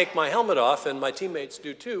if I take my helmet off, and my teammates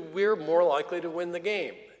do too, we're more likely to win the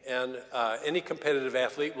game. And any competitive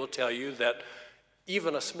athlete will tell you that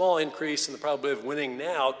even a small increase in the probability of winning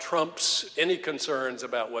now trumps any concerns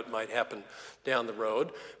about what might happen down the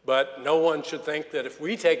road. But no one should think that if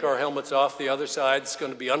we take our helmets off, the other side's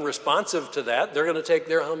going to be unresponsive to that. They're going to take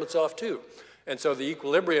their helmets off too. And so the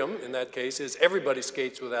equilibrium in that case is everybody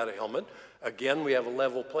skates without a helmet. Again, we have a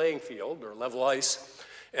level playing field or level ice,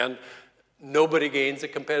 and nobody gains a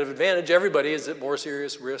competitive advantage. Everybody is at more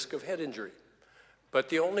serious risk of head injury. But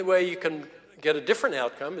the only way you can get a different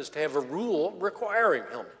outcome is to have a rule requiring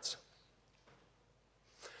helmets.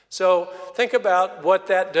 So think about what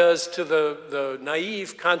that does to the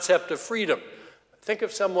naive concept of freedom. Think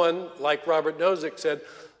of someone like Robert Nozick said,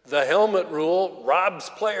 the helmet rule robs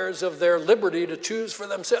players of their liberty to choose for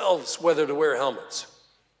themselves whether to wear helmets.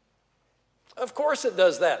 Of course it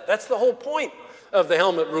does that. That's the whole point of the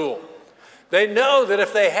helmet rule. They know that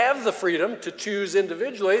if they have the freedom to choose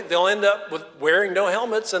individually, they'll end up with wearing no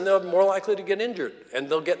helmets and they're more likely to get injured, and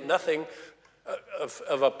they'll get nothing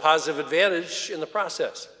of a positive advantage in the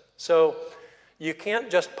process. So you can't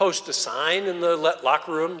just post a sign in the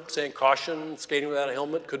locker room saying caution, skating without a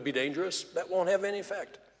helmet could be dangerous. That won't have any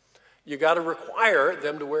effect. You got to require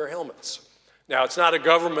them to wear helmets. Now, it's not a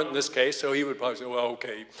government in this case, so he would probably say, well,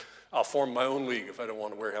 okay, I'll form my own league if I don't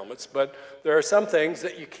want to wear helmets. But there are some things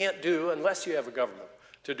that you can't do unless you have a government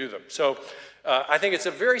to do them. So I think it's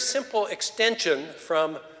a very simple extension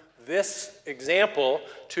from this example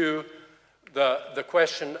to the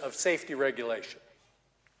question of safety regulation.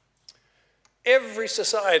 Every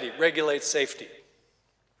society regulates safety.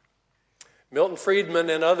 Milton Friedman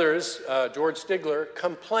and others, George Stigler,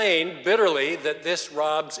 complained bitterly that this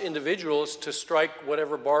robs individuals to strike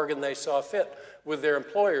whatever bargain they saw fit with their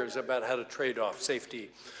employers about how to trade off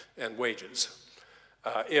safety and wages.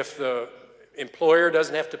 If the employer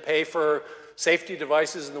doesn't have to pay for safety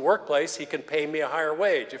devices in the workplace, he can pay me a higher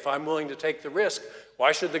wage. If I'm willing to take the risk,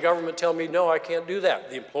 why should the government tell me, no, I can't do that?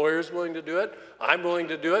 The employer's willing to do it, I'm willing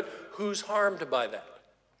to do it. Who's harmed by that?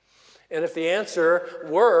 And if the answer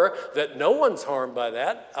were that no one's harmed by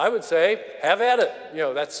that, I would say, have at it. You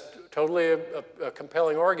know, that's totally a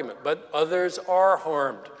compelling argument. But others are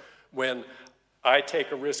harmed when I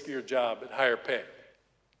take a riskier job at higher pay.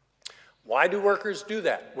 Why do workers do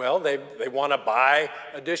that? Well, they want to buy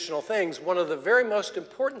additional things. One of the very most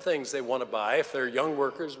important things they want to buy, if they're young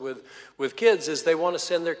workers with kids, is they want to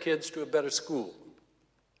send their kids to a better school.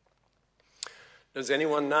 Does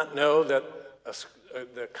anyone not know that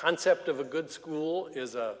the concept of a good school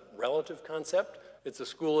is a relative concept? It's a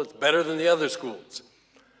school that's better than the other schools.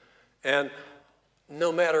 And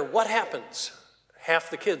no matter what happens,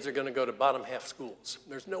 half the kids are going to go to bottom half schools.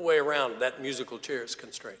 There's no way around that musical chairs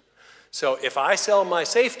constraint. So if I sell my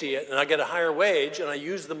safety and I get a higher wage and I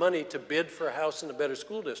use the money to bid for a house in a better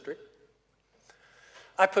school district,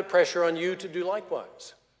 I put pressure on you to do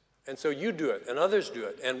likewise. And so you do it and others do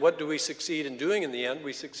it. And what do we succeed in doing in the end?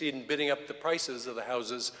 We succeed in bidding up the prices of the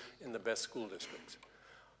houses in the best school districts.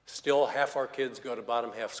 Still, half our kids go to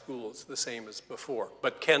bottom half schools, the same as before.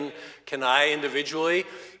 But can I individually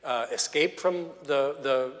escape from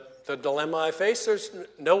the dilemma I face? There's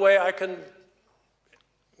no way I can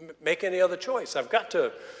make any other choice. I've got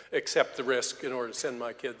to accept the risk in order to send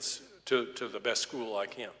my kids to the best school I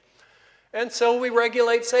can. And so we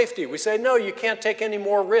regulate safety. We say, no, you can't take any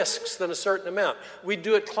more risks than a certain amount. We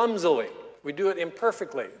do it clumsily. We do it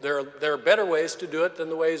imperfectly. There are better ways to do it than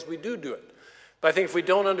the ways we do it. But I think if we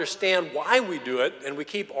don't understand why we do it and we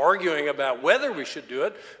keep arguing about whether we should do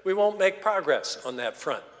it, we won't make progress on that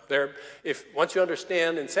front. Once you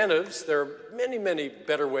understand incentives, there are many, many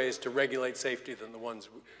better ways to regulate safety than the ones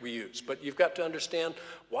we use. But you've got to understand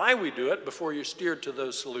why we do it before you're steered to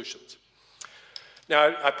those solutions.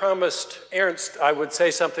 Now, I promised Ernst I would say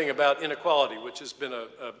something about inequality, which has been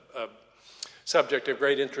a subject of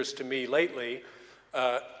great interest to me lately.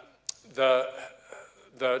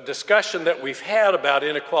 The discussion that we've had about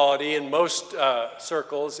inequality in most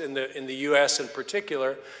circles, in the US in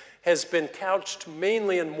particular, has been couched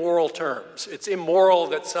mainly in moral terms. It's immoral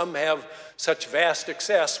that some have such vast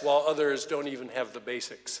excess while others don't even have the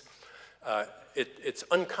basics. It's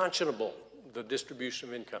unconscionable, the distribution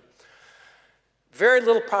of income. Very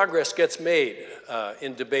little progress gets made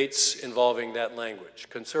in debates involving that language.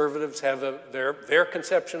 Conservatives have their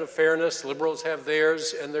conception of fairness, liberals have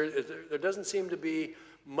theirs, and there doesn't seem to be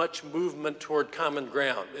much movement toward common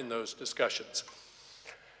ground in those discussions.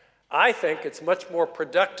 I think it's much more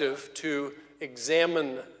productive to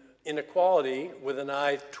examine inequality with an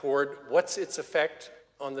eye toward what's its effect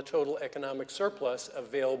on the total economic surplus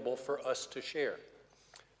available for us to share.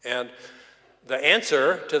 And the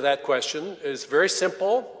answer to that question is very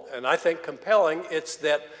simple and I think compelling. It's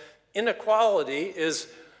that inequality is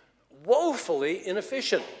woefully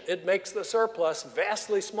inefficient. It makes the surplus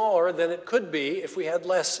vastly smaller than it could be if we had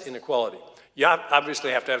less inequality. You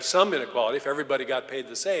obviously have to have some inequality. If everybody got paid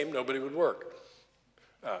the same, nobody would work.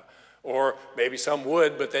 Or maybe some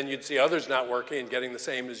would, but then you'd see others not working and getting the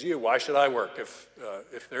same as you. Why should I work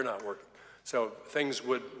if they're not working? So things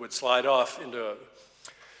would slide off into.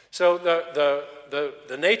 So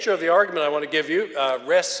the nature of the argument I want to give you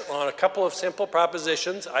rests on a couple of simple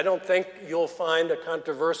propositions. I don't think you'll find a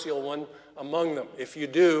controversial one among them. If you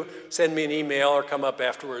do, send me an email or come up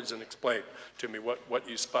afterwards and explain to me what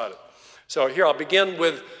you spotted. So here, I'll begin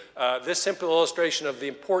with this simple illustration of the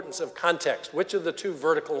importance of context. Which of the two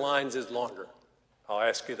vertical lines is longer? I'll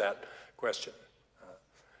ask you that question.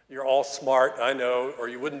 You're all smart, I know, or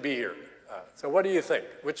you wouldn't be here. So what do you think?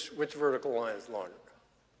 Which vertical line is longer?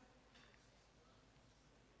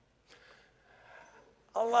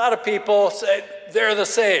 A lot of people say they're the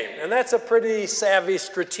same, and that's a pretty savvy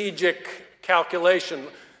strategic calculation.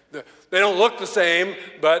 They don't look the same,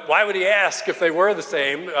 but why would he ask if they were the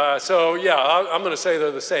same? So yeah, I'm going to say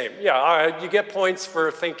they're the same. Yeah, all right, you get points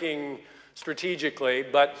for thinking strategically,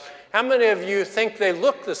 but how many of you think they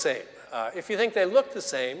look the same? If you think they look the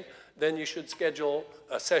same, then you should schedule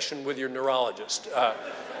a session with your neurologist.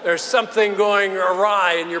 There's something going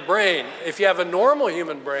awry in your brain. If you have a normal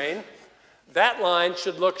human brain, that line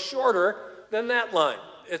should look shorter than that line.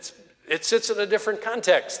 It sits in a different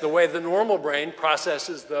context. The way the normal brain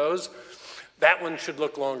processes those, that one should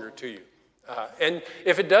look longer to you. And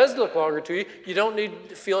if it does look longer to you, you don't need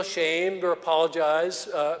to feel ashamed or apologize.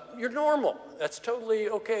 You're normal. That's totally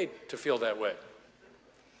okay to feel that way.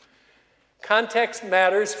 Context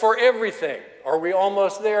matters for everything. Are we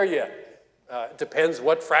almost there yet? It depends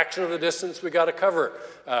what fraction of the distance we got to cover,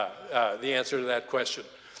 the answer to that question.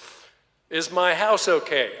 Is my house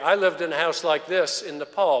okay? I lived in a house like this in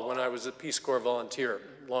Nepal when I was a Peace Corps volunteer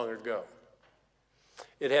long ago.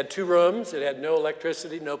 It had 2 rooms, it had no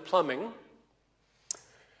electricity, no plumbing,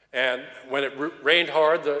 And when it rained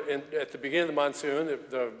hard at the beginning of the monsoon,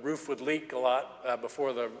 the roof would leak a lot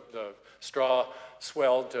before the straw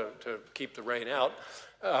swelled to keep the rain out.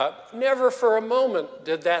 Never for a moment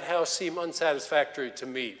did that house seem unsatisfactory to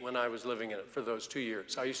me when I was living in it for those 2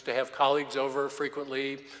 years. I used to have colleagues over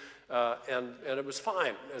frequently, and it was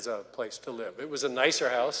fine as a place to live. It was a nicer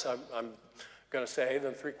house, I'm going to say,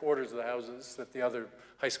 than 3/4 of the houses that the other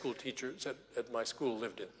high school teachers at my school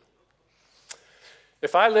lived in.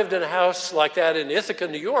 If I lived in a house like that in Ithaca,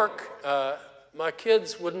 New York, my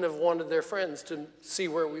kids wouldn't have wanted their friends to see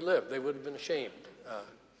where we lived. They would have been ashamed.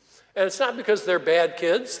 And it's not because they're bad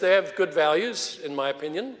kids. They have good values, in my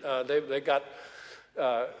opinion. They got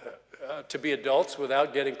to be adults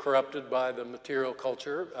without getting corrupted by the material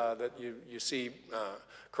culture that you see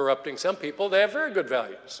corrupting some people. They have very good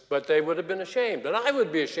values, but they would have been ashamed. And I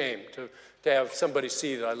would be ashamed to have somebody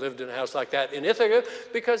see that I lived in a house like that in Ithaca,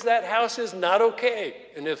 because that house is not okay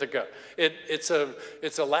in Ithaca. It's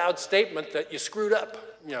a loud statement that you screwed up.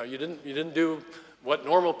 You know, you didn't do what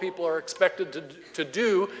normal people are expected to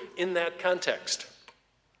do in that context.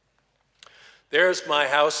 There's my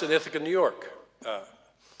house in Ithaca, New York.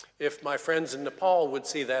 If my friends in Nepal would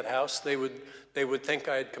see that house, they would think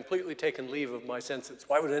I had completely taken leave of my senses.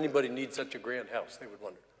 Why would anybody need such a grand house, they would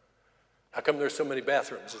wonder. How come there's so many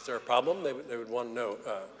bathrooms? Is there a problem? They would want to know.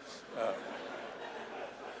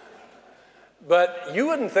 But you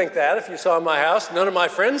wouldn't think that if you saw my house. None of my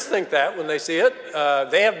friends think that when they see it.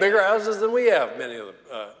 They have bigger houses than we have, many of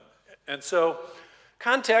them. And so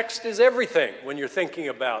context is everything when you're thinking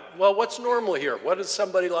about, well, what's normal here? What does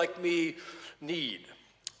somebody like me need?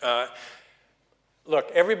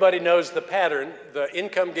 Look, everybody knows the pattern. The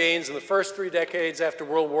income gains in the first 3 decades after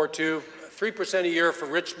World War II, 3% a year for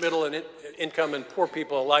rich, middle, and income and poor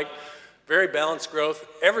people alike, very balanced growth.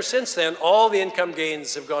 Ever since then, all the income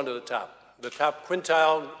gains have gone to the top. The top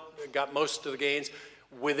quintile got most of the gains.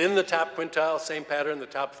 Within the top quintile, same pattern, the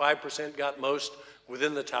top 5% got most.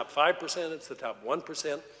 Within the top 5%, it's the top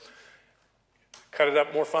 1%. Cut it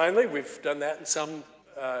up more finely. We've done that in some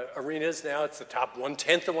arenas now. It's the top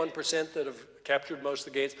 1/10 of 1% that have captured most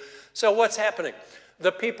of the gains. So what's happening?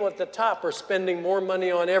 The people at the top are spending more money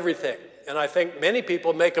on everything. And I think many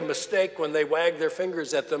people make a mistake when they wag their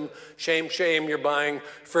fingers at them, shame, shame, you're buying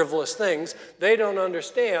frivolous things. They don't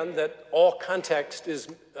understand that all context is,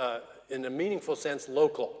 in a meaningful sense,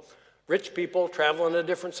 local. Rich people travel in a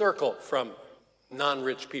different circle from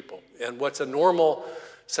non-rich people. And what's a normal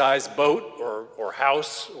size boat or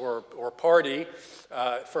house or party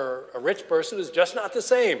for a rich person is just not the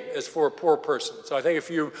same as for a poor person. So I think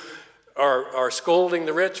if you are scolding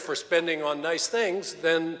the rich for spending on nice things,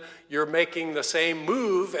 then you're making the same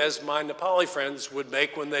move as my Nepali friends would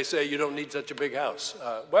make when they say you don't need such a big house.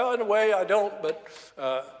 Well, in a way I don't, but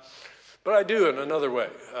I do in another way.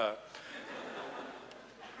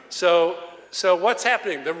 So what's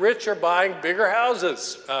happening? The rich are buying bigger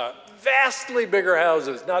houses, vastly bigger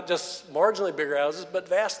houses, not just marginally bigger houses, but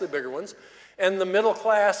vastly bigger ones. And the middle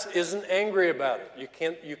class isn't angry about it.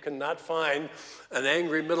 You cannot find an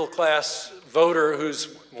angry middle class voter who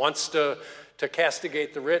wants to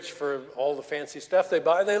castigate the rich for all the fancy stuff they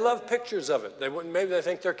buy. They love pictures of it. Maybe they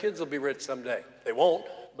think their kids will be rich someday. They won't,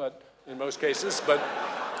 but in most cases. But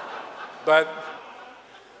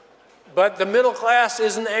the middle class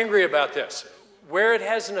isn't angry about this. Where it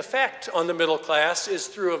has an effect on the middle class is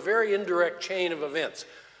through a very indirect chain of events.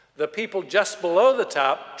 The people just below the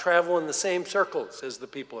top travel in the same circles as the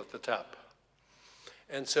people at the top.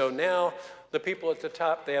 And so now the people at the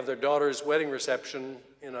top, they have their daughter's wedding reception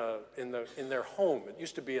in their home. It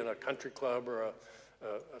used to be in a country club or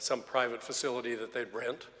some private facility that they'd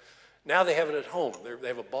rent. Now they have it at home. They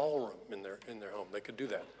have a ballroom in their home. They could do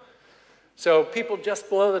that. So people just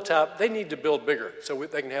below the top, they need to build bigger so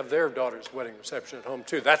they can have their daughter's wedding reception at home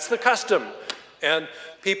too. That's the custom. And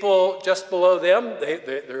people just below them,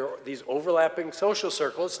 there are these overlapping social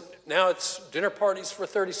circles. Now it's dinner parties for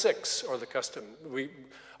 36 are the custom.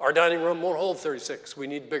 Our dining room won't hold 36. We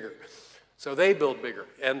need bigger. So they build bigger.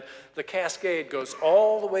 And the cascade goes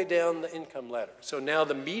all the way down the income ladder. So now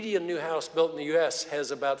the median new house built in the US has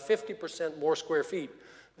about 50% more square feet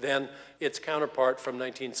than its counterpart from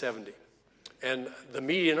 1970. And the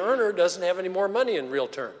median earner doesn't have any more money in real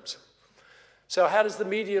terms. So how does the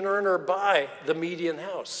median earner buy the median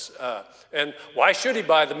house? And why should he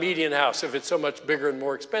buy the median house if it's so much bigger and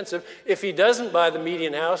more expensive? If he doesn't buy the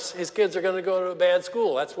median house, his kids are going to go to a bad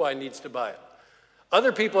school. That's why he needs to buy it.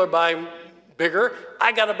 Other people are buying bigger.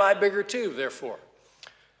 I got to buy bigger too, therefore.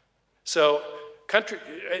 So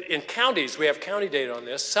in counties, we have county data on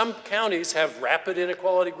this. Some counties have rapid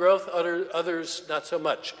inequality growth, others not so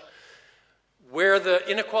much. Where the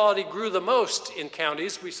inequality grew the most in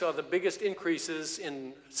counties, we saw the biggest increases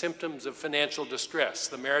in symptoms of financial distress.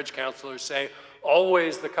 The marriage counselors say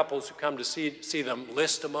always the couples who come to see them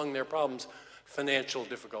list among their problems financial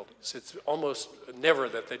difficulties. It's almost never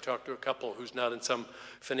that they talk to a couple who's not in some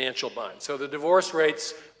financial bind. So the divorce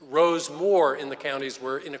rates rose more in the counties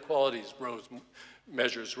where inequalities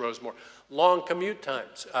measures rose more. Long commute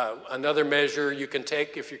times. Another measure you can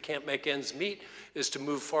take if you can't make ends meet is to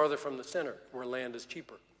move farther from the center where land is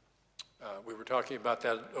cheaper. We were talking about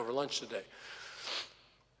that over lunch today.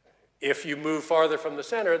 If you move farther from the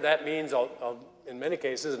center, that means, in many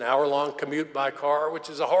cases, an hour-long commute by car, which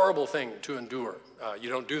is a horrible thing to endure. You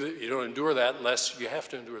don't endure that unless you have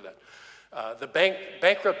to endure that. The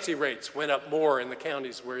bankruptcy rates went up more in the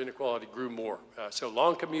counties where inequality grew more. So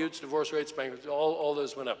long commutes, divorce rates, bankruptcy, all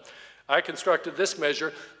those went up. I constructed this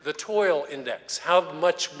measure, the toil index. How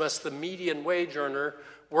much must the median wage earner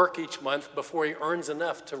work each month before he earns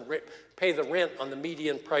enough to pay the rent on the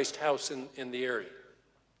median priced house in the area?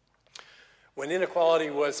 When inequality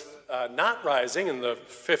was not rising in the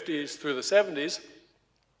 50s through the 70s,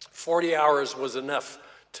 40 hours was enough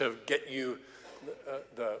to get you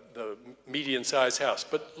the median-sized house.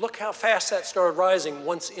 But look how fast that started rising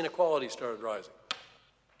once inequality started rising.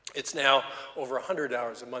 It's now over 100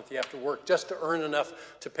 hours a month you have to work just to earn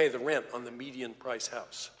enough to pay the rent on the median price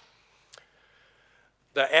house.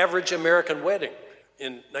 The average American wedding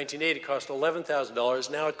in 1980 cost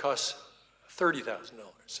 $11,000. Now it costs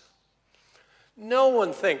 $30,000. No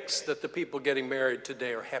one thinks that the people getting married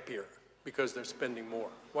today are happier because they're spending more.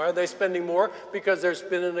 Why are they spending more? Because there's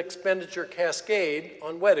been an expenditure cascade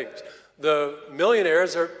on weddings. The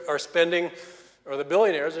millionaires are spending, or the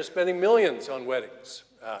billionaires are spending millions on weddings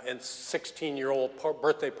and 16-year-old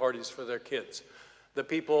birthday parties for their kids. The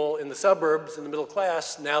people in the suburbs, in the middle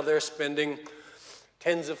class, now they're spending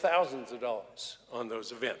tens of thousands of dollars on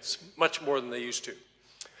those events, much more than they used to.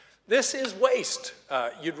 This is waste.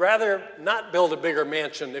 You'd rather not build a bigger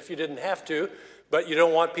mansion if you didn't have to, but you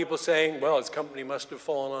don't want people saying, well, his company must have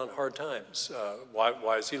fallen on hard times.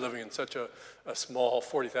 Why is he living in such a small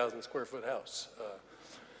 40,000 square foot house?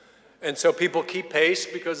 And so people keep pace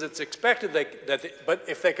because it's expected but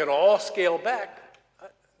if they could all scale back,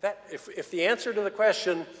 if the answer to the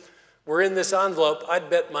question were in this envelope, I'd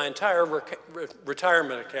bet my entire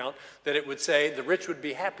retirement account that it would say the rich would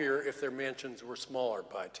be happier if their mansions were smaller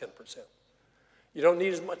by 10%. You don't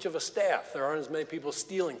need as much of a staff. There aren't as many people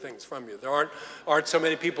stealing things from you. There aren't so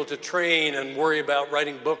many people to train and worry about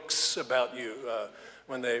writing books about you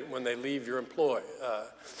when they leave your employ.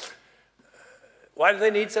 Why do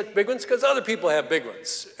they need such big ones? Because other people have big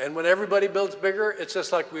ones. And when everybody builds bigger, it's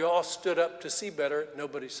just like we all stood up to see better.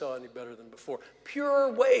 Nobody saw any better than before.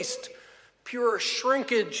 Pure waste, pure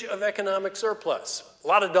shrinkage of economic surplus. A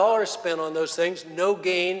lot of dollars spent on those things, no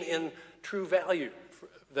gain in true value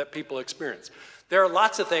that people experience. There are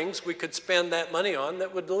lots of things we could spend that money on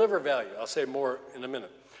that would deliver value. I'll say more in a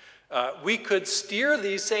minute. We could steer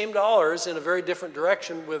these same dollars in a very different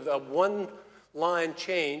direction with a one-line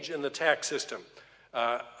change in the tax system.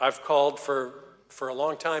 I've called for a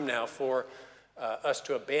long time now for us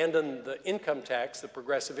to abandon the income tax, the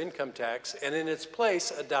progressive income tax, and in its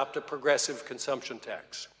place adopt a progressive consumption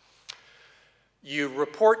tax. You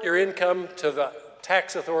report your income to the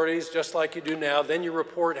tax authorities just like you do now, then you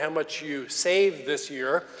report how much you saved this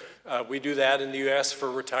year. We do that in the US for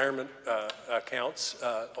retirement accounts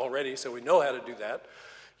already, so we know how to do that.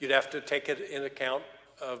 You'd have to take it in account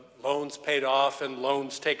loans paid off and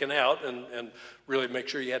loans taken out and really make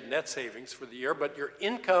sure you had net savings for the year. But your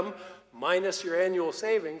income minus your annual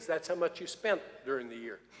savings, that's how much you spent during the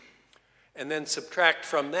year. And then subtract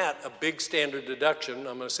from that a big standard deduction,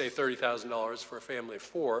 I'm going to say $30,000 for a family of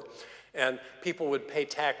 4, and people would pay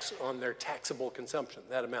tax on their taxable consumption,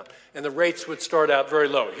 that amount. And the rates would start out very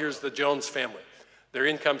low. Here's the Jones family. Their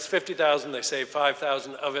income's $50,000, they save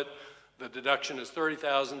 $5,000 of it. The deduction is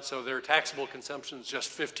 $30,000, so their taxable consumption is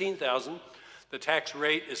just $15,000. The tax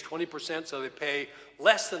rate is 20%, so they pay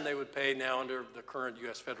less than they would pay now under the current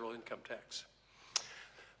US federal income tax.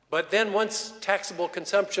 But then once taxable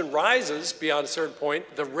consumption rises beyond a certain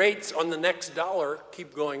point, the rates on the next dollar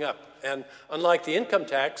keep going up. And unlike the income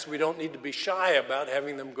tax, we don't need to be shy about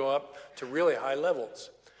having them go up to really high levels.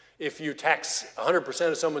 If you tax 100%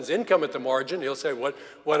 of someone's income at the margin, he'll say, what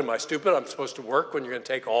am I, stupid? I'm supposed to work when you're going to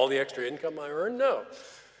take all the extra income I earn? No.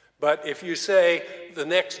 But if you say the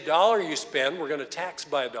next dollar you spend, we're going to tax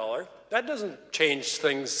by $1, that doesn't change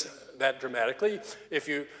things that dramatically. If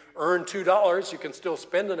you earn $2, you can still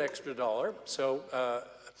spend an extra $1. So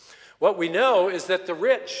what we know is that the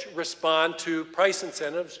rich respond to price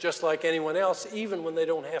incentives just like anyone else, even when they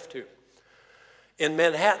don't have to. In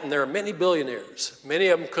Manhattan, there are many billionaires. Many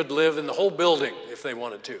of them could live in the whole building if they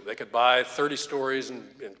wanted to. They could buy 30 stories and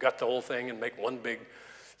gut the whole thing and make one big,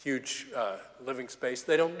 huge living space.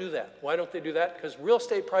 They don't do that. Why don't they do that? Because real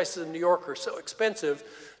estate prices in New York are so expensive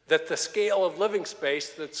that the scale of living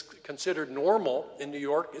space that's considered normal in New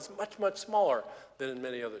York is much, much smaller than in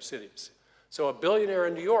many other cities. So a billionaire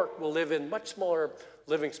in New York will live in much smaller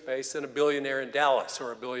living space than a billionaire in Dallas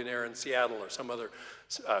or a billionaire in Seattle or some other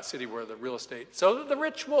city where the real estate. So the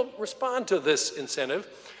rich will respond to this incentive,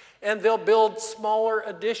 and they'll build smaller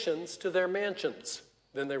additions to their mansions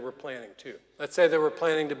than they were planning to. Let's say they were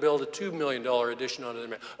planning to build a $2 million addition onto their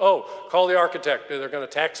mansion. Oh, call the architect. They're going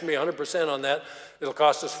to tax me 100% on that. It'll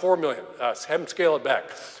cost us $4 million. Have them scale it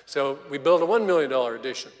back. So we build a $1 million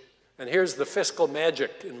addition. And here's the fiscal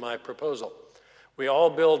magic in my proposal. We all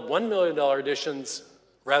build $1 million additions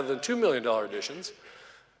rather than $2 million additions.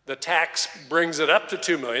 The tax brings it up to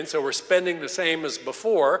 $2 million, so we're spending the same as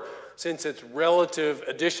before. Since it's relative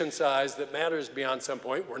addition size that matters beyond some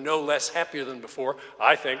point, we're no less happier than before.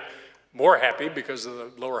 I think more happy because of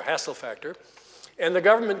the lower hassle factor. And the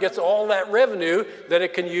government gets all that revenue that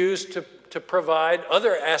it can use to provide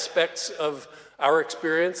other aspects of our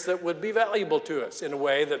experience that would be valuable to us in a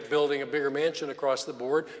way that building a bigger mansion across the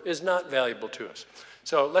board is not valuable to us.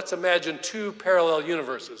 So let's imagine two parallel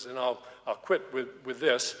universes, and I'll quit with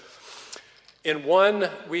this. In one,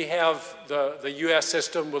 we have the US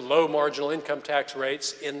system with low marginal income tax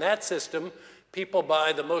rates. In that system, people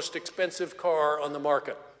buy the most expensive car on the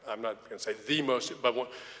market. I'm not going to say the most, but one.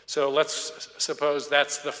 So let's suppose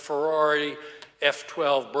that's the Ferrari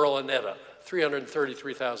F12 Brillante,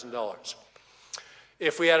 $333,000.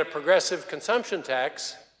 If we had a progressive consumption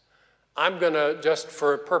tax, I'm going to, just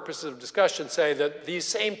for purposes of discussion, say that these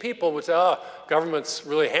same people would say, oh, government's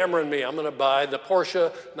really hammering me. I'm going to buy the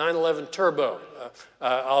Porsche 911 Turbo.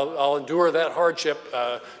 I'll endure that hardship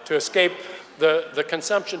to escape the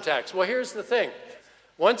consumption tax. Well, here's the thing.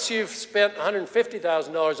 Once you've spent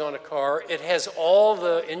 $150,000 on a car, it has all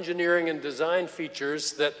the engineering and design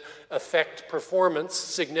features that affect performance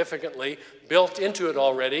significantly built into it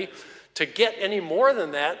already. To get any more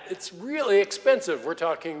than that, it's really expensive. We're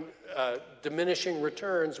talking diminishing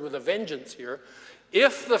returns with a vengeance here.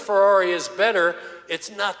 If the Ferrari is better, it's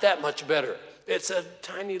not that much better. It's a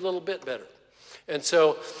tiny little bit better. And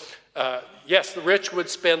so, yes, the rich would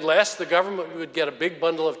spend less. The government would get a big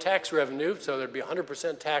bundle of tax revenue, so there'd be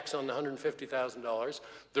 100% tax on the $150,000.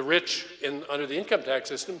 The rich, under the income tax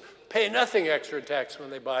system, pay nothing extra in tax when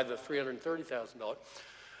they buy the $330,000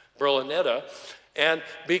 Brillante. And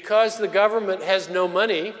because the government has no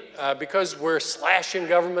money, because we're slashing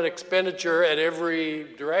government expenditure at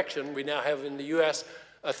every direction, we now have in the US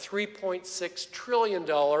a $3.6 trillion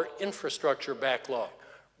infrastructure backlog.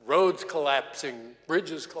 Roads collapsing,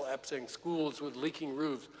 bridges collapsing, schools with leaking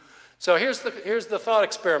roofs. So here's the thought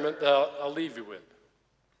experiment that I'll leave you with.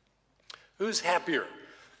 Who's happier?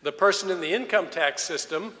 The person in the income tax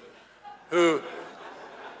system who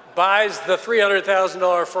buys the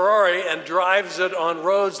 $300,000 Ferrari and drives it on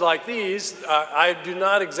roads like these. I do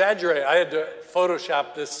not exaggerate. I had to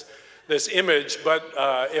Photoshop this image, but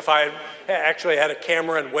if I actually had a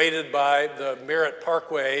camera and waited by the Merritt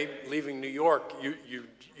Parkway leaving New York,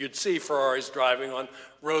 you'd see Ferraris driving on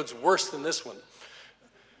roads worse than this one.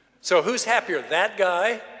 So who's happier, that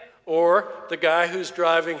guy or the guy who's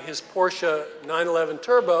driving his Porsche 911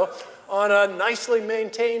 Turbo on a nicely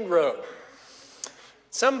maintained road?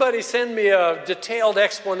 Somebody send me a detailed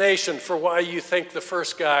explanation for why you think the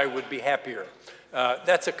first guy would be happier.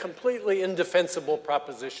 That's a completely indefensible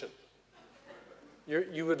proposition.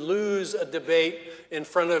 You would lose a debate in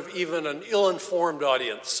front of even an ill-informed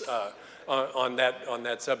audience on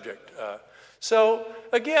that subject. So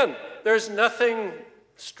again, there's nothing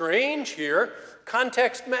strange here.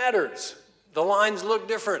 Context matters. The lines look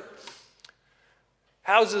different.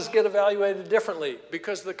 Houses get evaluated differently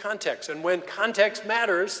because of the context. And when context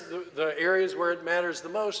matters, the areas where it matters the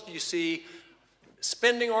most, you see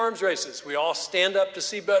spending arms races. We all stand up to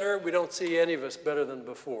see better. We don't see any of us better than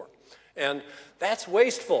before. And that's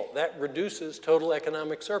wasteful. That reduces total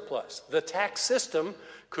economic surplus. The tax system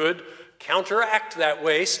could counteract that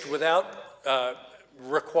waste without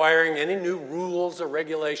requiring any new rules or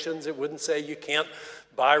regulations. It wouldn't say you can't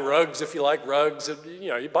buy rugs if you like rugs.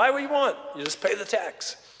 You buy what you want. You just pay the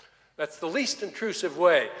tax. That's the least intrusive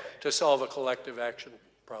way to solve a collective action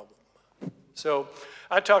problem. So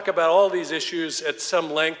I talk about all these issues at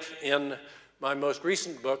some length in my most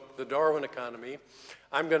recent book, The Darwin Economy.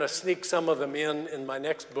 I'm going to sneak some of them in my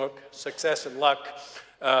next book, Success and Luck,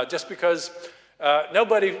 just because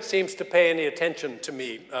Nobody seems to pay any attention to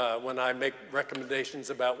me when I make recommendations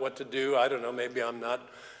about what to do. I don't know, maybe I'm not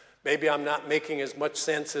making as much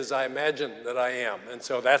sense as I imagine that I am. And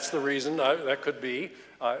so that's the reason. That could be.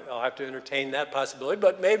 I'll have to entertain that possibility.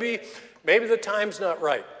 But maybe the time's not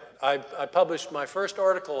right. I published my first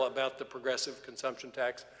article about the progressive consumption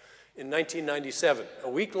tax in 1997. A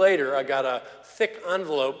week later, I got a thick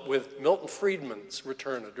envelope with Milton Friedman's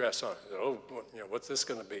return address on it. Oh, what's this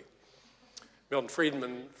going to be? Milton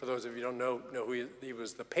Friedman, for those of you who don't know who he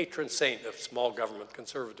was the patron saint of small government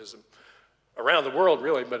conservatism around the world,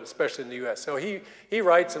 really, but especially in the US. So he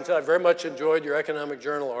writes and said, I very much enjoyed your Economic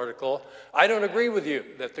Journal article. I don't agree with you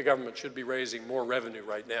that the government should be raising more revenue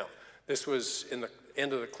right now. This was in the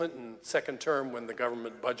end of the Clinton second term when the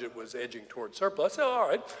government budget was edging toward surplus. So, all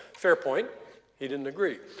right, fair point. He didn't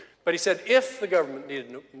agree. But he said if the government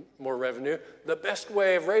needed more revenue, the best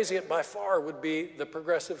way of raising it by far would be the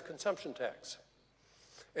progressive consumption tax.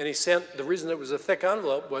 And he sent, the reason it was a thick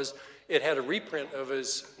envelope was it had a reprint of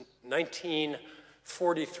his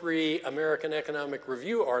 1943 American Economic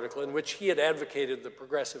Review article in which he had advocated the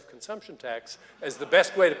progressive consumption tax as the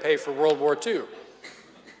best way to pay for World War II.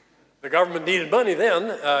 The government needed money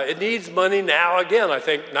then. It needs money now again. I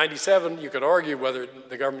think 97, you could argue whether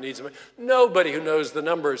the government needs money. Nobody who knows the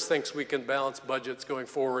numbers thinks we can balance budgets going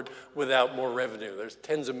forward without more revenue. There's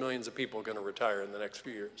tens of millions of people going to retire in the next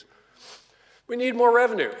few years. We need more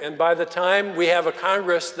revenue. And by the time we have a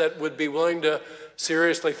Congress that would be willing to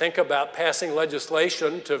seriously think about passing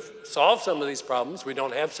legislation to solve some of these problems, we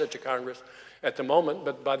don't have such a Congress at the moment,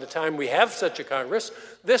 but by the time we have such a Congress,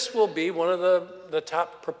 this will be one of the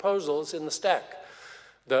top proposals in the stack.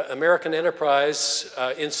 The American Enterprise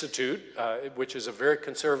Institute, which is a very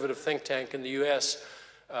conservative think tank in the US,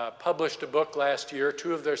 published a book last year.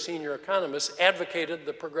 Two of their senior economists advocated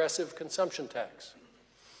the progressive consumption tax.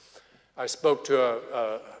 I spoke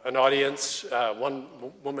to an audience. One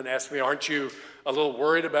woman asked me, aren't you a little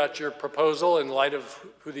worried about your proposal in light of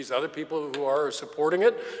who these other people who are supporting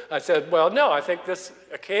it? I said, well, no, I think this,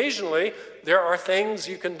 occasionally, there are things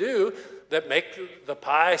you can do that make the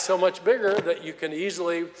pie so much bigger that you can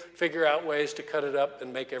easily figure out ways to cut it up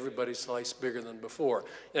and make everybody's slice bigger than before.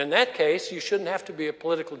 And in that case, you shouldn't have to be a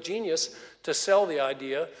political genius to sell the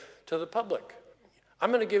idea to the public. I'm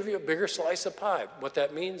going to give you a bigger slice of pie. What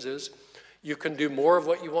that means is you can do more of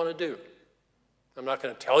what you want to do. I'm not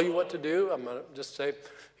going to tell you what to do. I'm going to just say,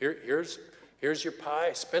 here's your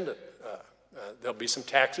pie, spend it. There'll be some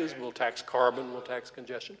taxes. We'll tax carbon, we'll tax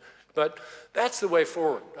congestion. But that's the way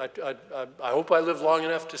forward. I hope I live long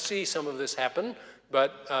enough to see some of this happen,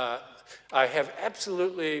 but I have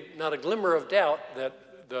absolutely not a glimmer of doubt that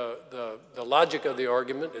the logic of the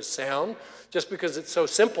argument is sound. Just because it's so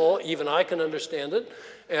simple, even I can understand it.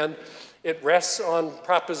 And it rests on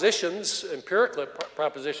propositions, empirical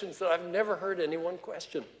propositions, that I've never heard anyone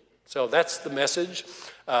question. So that's the message.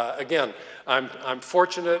 Again, I'm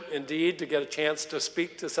fortunate indeed to get a chance to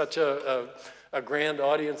speak to such a grand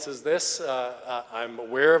audience as this. I'm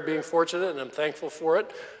aware of being fortunate, and I'm thankful for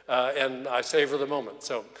it, and I savor the moment.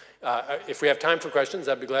 So if we have time for questions,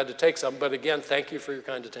 I'd be glad to take some. But again, thank you for your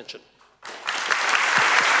kind attention.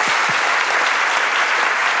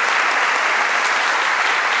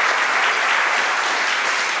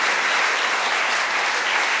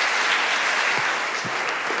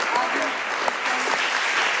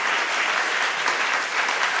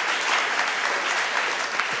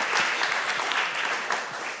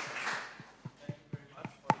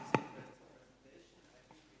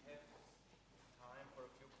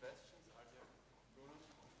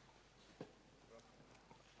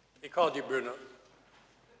 Called you Bruno.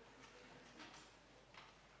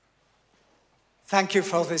 Thank you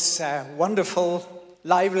for this wonderful,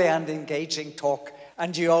 lively and engaging talk.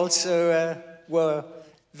 And you also were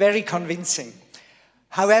very convincing.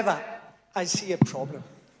 However, I see a problem.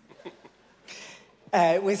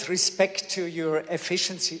 With respect to your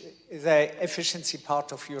efficiency, the efficiency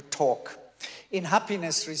part of your talk. In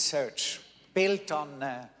happiness research, built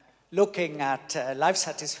on looking at life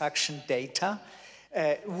satisfaction data,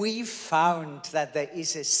 we found that there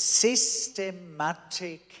is a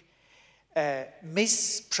systematic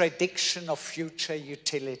misprediction of future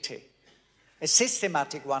utility. A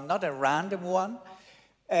systematic one, not a random one.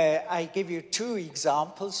 I give you two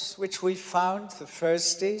examples which we found. The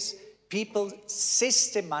first is people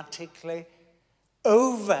systematically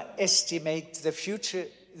overestimate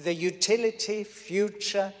the utility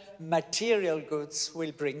future material goods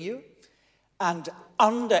will bring you, and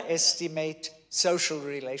underestimate social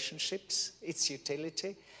relationships, its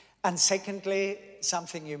utility. And secondly,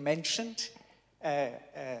 something you mentioned,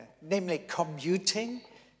 namely commuting.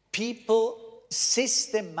 People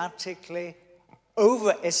systematically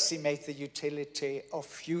overestimate the utility of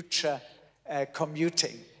future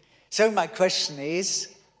commuting. So my question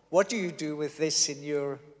is, what do you do with this in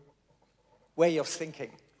your way of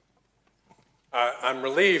thinking? I'm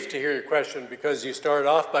relieved to hear your question because you started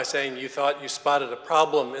off by saying you thought you spotted a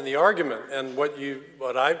problem in the argument, and what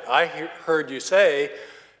I heard you say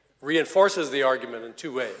reinforces the argument in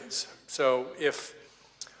two ways. So if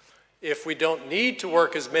we don't need to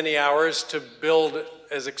work as many hours to build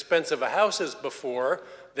as expensive a house as before,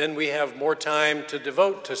 then we have more time to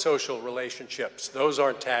devote to social relationships. Those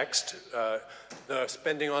aren't taxed. The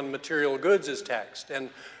spending on material goods is taxed. And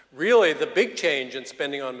really, the big change in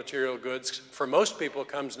spending on material goods for most people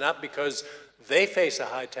comes not because they face a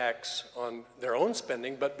high tax on their own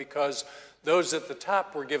spending, but because those at the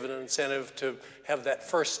top were given an incentive to have that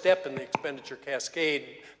first step in the expenditure cascade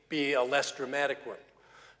be a less dramatic one.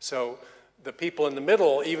 So the people in the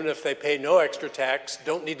middle, even if they pay no extra tax,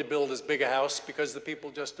 don't need to build as big a house because the people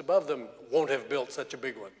just above them won't have built such a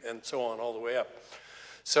big one, and so on all the way up.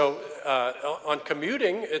 So on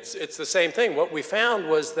commuting, it's the same thing. What we found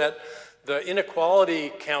was that the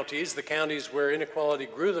inequality counties, the counties where inequality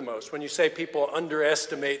grew the most, when you say people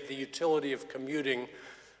underestimate the utility of commuting,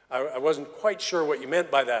 I wasn't quite sure what you meant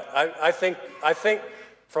by that. I think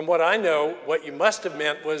from what I know, what you must have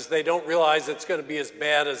meant was they don't realize it's going to be as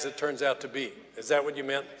bad as it turns out to be. Is that what you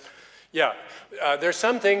meant? Yeah. There's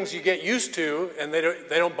some things you get used to and they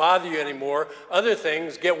don't bother you anymore. Other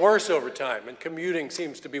things get worse over time, and commuting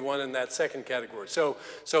seems to be one in that second category. So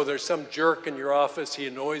there's some jerk in your office, he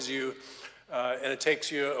annoys you, and it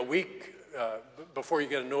takes you a week before you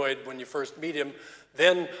get annoyed when you first meet him.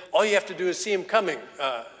 Then all you have to do is see him coming.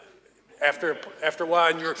 After a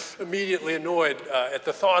while, and you're immediately annoyed at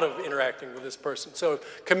the thought of interacting with this person. So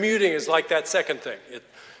commuting is like that second thing.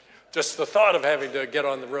 Just the thought of having to get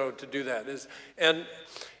on the road to do that is. And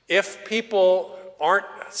if people aren't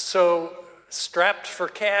so strapped for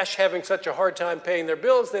cash, having such a hard time paying their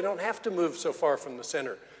bills, they don't have to move so far from the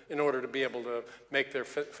center in order to be able to make their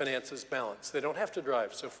finances balance. They don't have to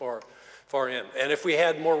drive so far in. And if we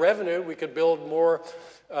had more revenue, we could build more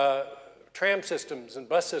tram systems and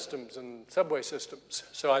bus systems and subway systems.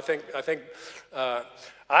 So I think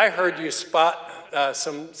I heard you spot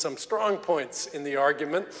some strong points in the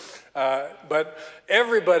argument, but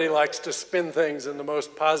everybody likes to spin things in the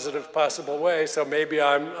most positive possible way. So maybe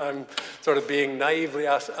I'm sort of being naively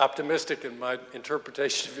optimistic in my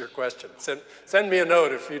interpretation of your question. Send me a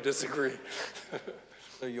note if you disagree.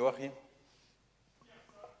 So Joachim.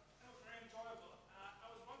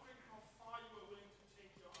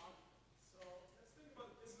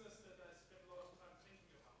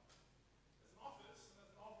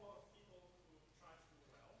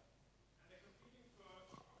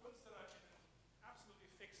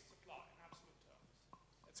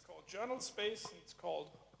 Journal space, and it's called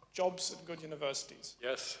jobs at good universities.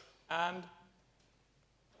 Yes. And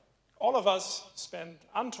all of us spend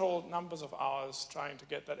untold numbers of hours trying to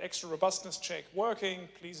get that extra robustness check working,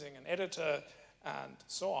 pleasing an editor, and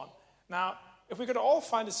so on. Now, if we could all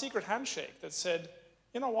find a secret handshake that said,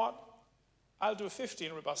 you know what, I'll do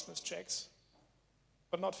 15 robustness checks,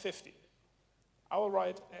 but not 50. I will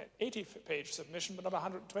write an 80-page submission, but not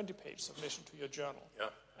a 120-page submission to your journal. Yeah.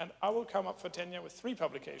 And I will come up for tenure with 3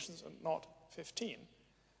 publications and not 15.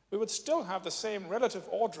 We would still have the same relative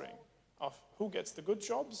ordering of who gets the good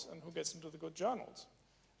jobs and who gets into the good journals.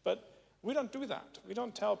 But we don't do that. We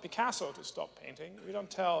don't tell Picasso to stop painting. We don't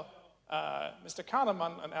tell Mr.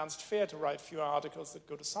 Kahneman and Ernst Fehr to write fewer articles that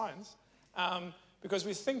go to science, because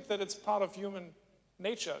we think that it's part of human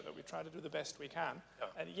nature that we try to do the best we can.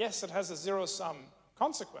 Yeah. And yes, it has a zero-sum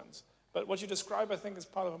consequence, but what you describe, I think, is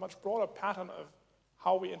part of a much broader pattern of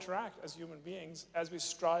how we interact as human beings as we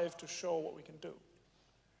strive to show what we can do.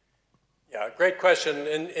 Yeah, great question.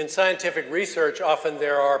 In scientific research, often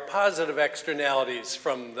there are positive externalities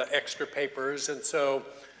from the extra papers, and so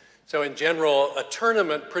in general, a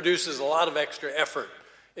tournament produces a lot of extra effort.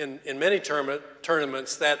 In many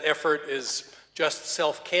tournaments, that effort is just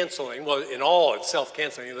self-canceling. Well, in all, it's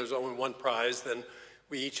self-canceling. There's only one prize, then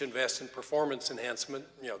we each invest in performance enhancement.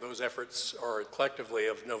 You know, those efforts are collectively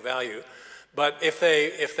of no value. But if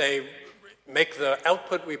they make the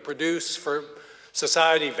output we produce for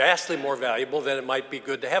society vastly more valuable, then it might be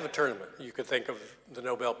good to have a tournament. You could think of the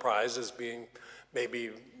Nobel Prize as being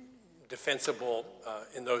maybe defensible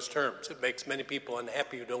in those terms. It makes many people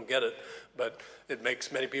unhappy who don't get it, but it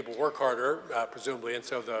makes many people work harder, presumably, and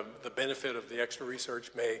so the benefit of the extra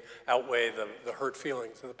research may outweigh the hurt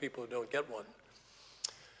feelings of the people who don't get one.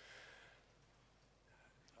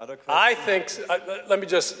 Other questions? I think, let me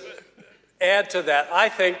just add to that, I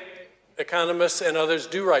think economists and others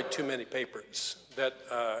do write too many papers. That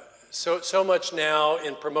so much now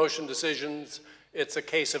in promotion decisions, it's a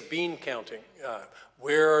case of bean counting.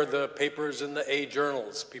 Where are the papers in the A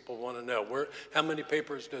journals? People want to know. How many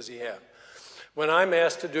papers does he have? When I'm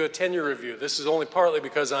asked to do a tenure review, this is only partly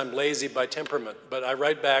because I'm lazy by temperament, but I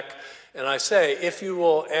write back and I say, if you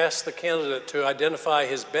will ask the candidate to identify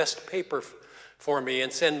his best paper for me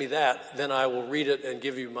and send me that, then I will read it and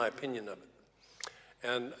give you my opinion of it.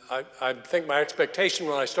 And I think my expectation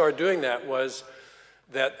when I started doing that was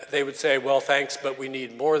that they would say, well, thanks, but we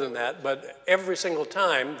need more than that. But every single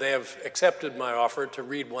time, they have accepted my offer to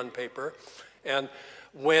read one paper. And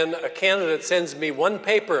when a candidate sends me one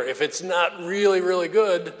paper, if it's not really, really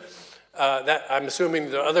good, that I'm assuming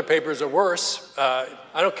the other papers are worse. I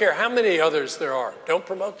don't care how many others there are. Don't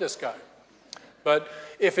promote this guy. But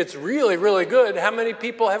if it's really, really good, how many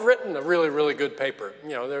people have written a really, really good paper? You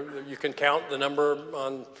know, you can count the number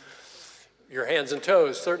on your hands and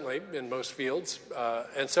toes, certainly, in most fields.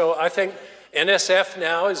 And so I think NSF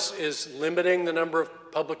now is limiting the number of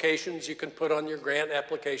publications you can put on your grant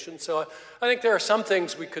application. So I think there are some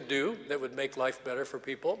things we could do that would make life better for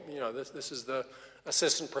people. You know, this is the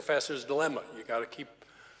assistant professor's dilemma. You got to keep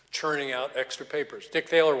churning out extra papers. Dick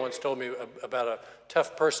Thaler once told me about a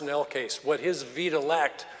tough personnel case. What his vita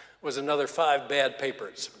lacked was another 5 bad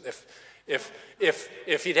papers.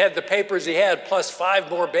 If he'd had the papers he had plus 5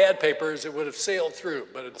 more bad papers, it would have sailed through.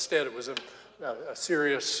 But instead, it was a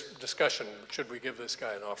serious discussion. Should we give this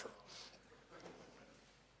guy an offer?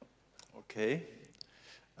 Okay.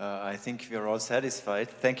 I think we are all satisfied.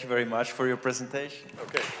 Thank you very much for your presentation.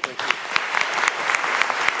 Okay, thank you.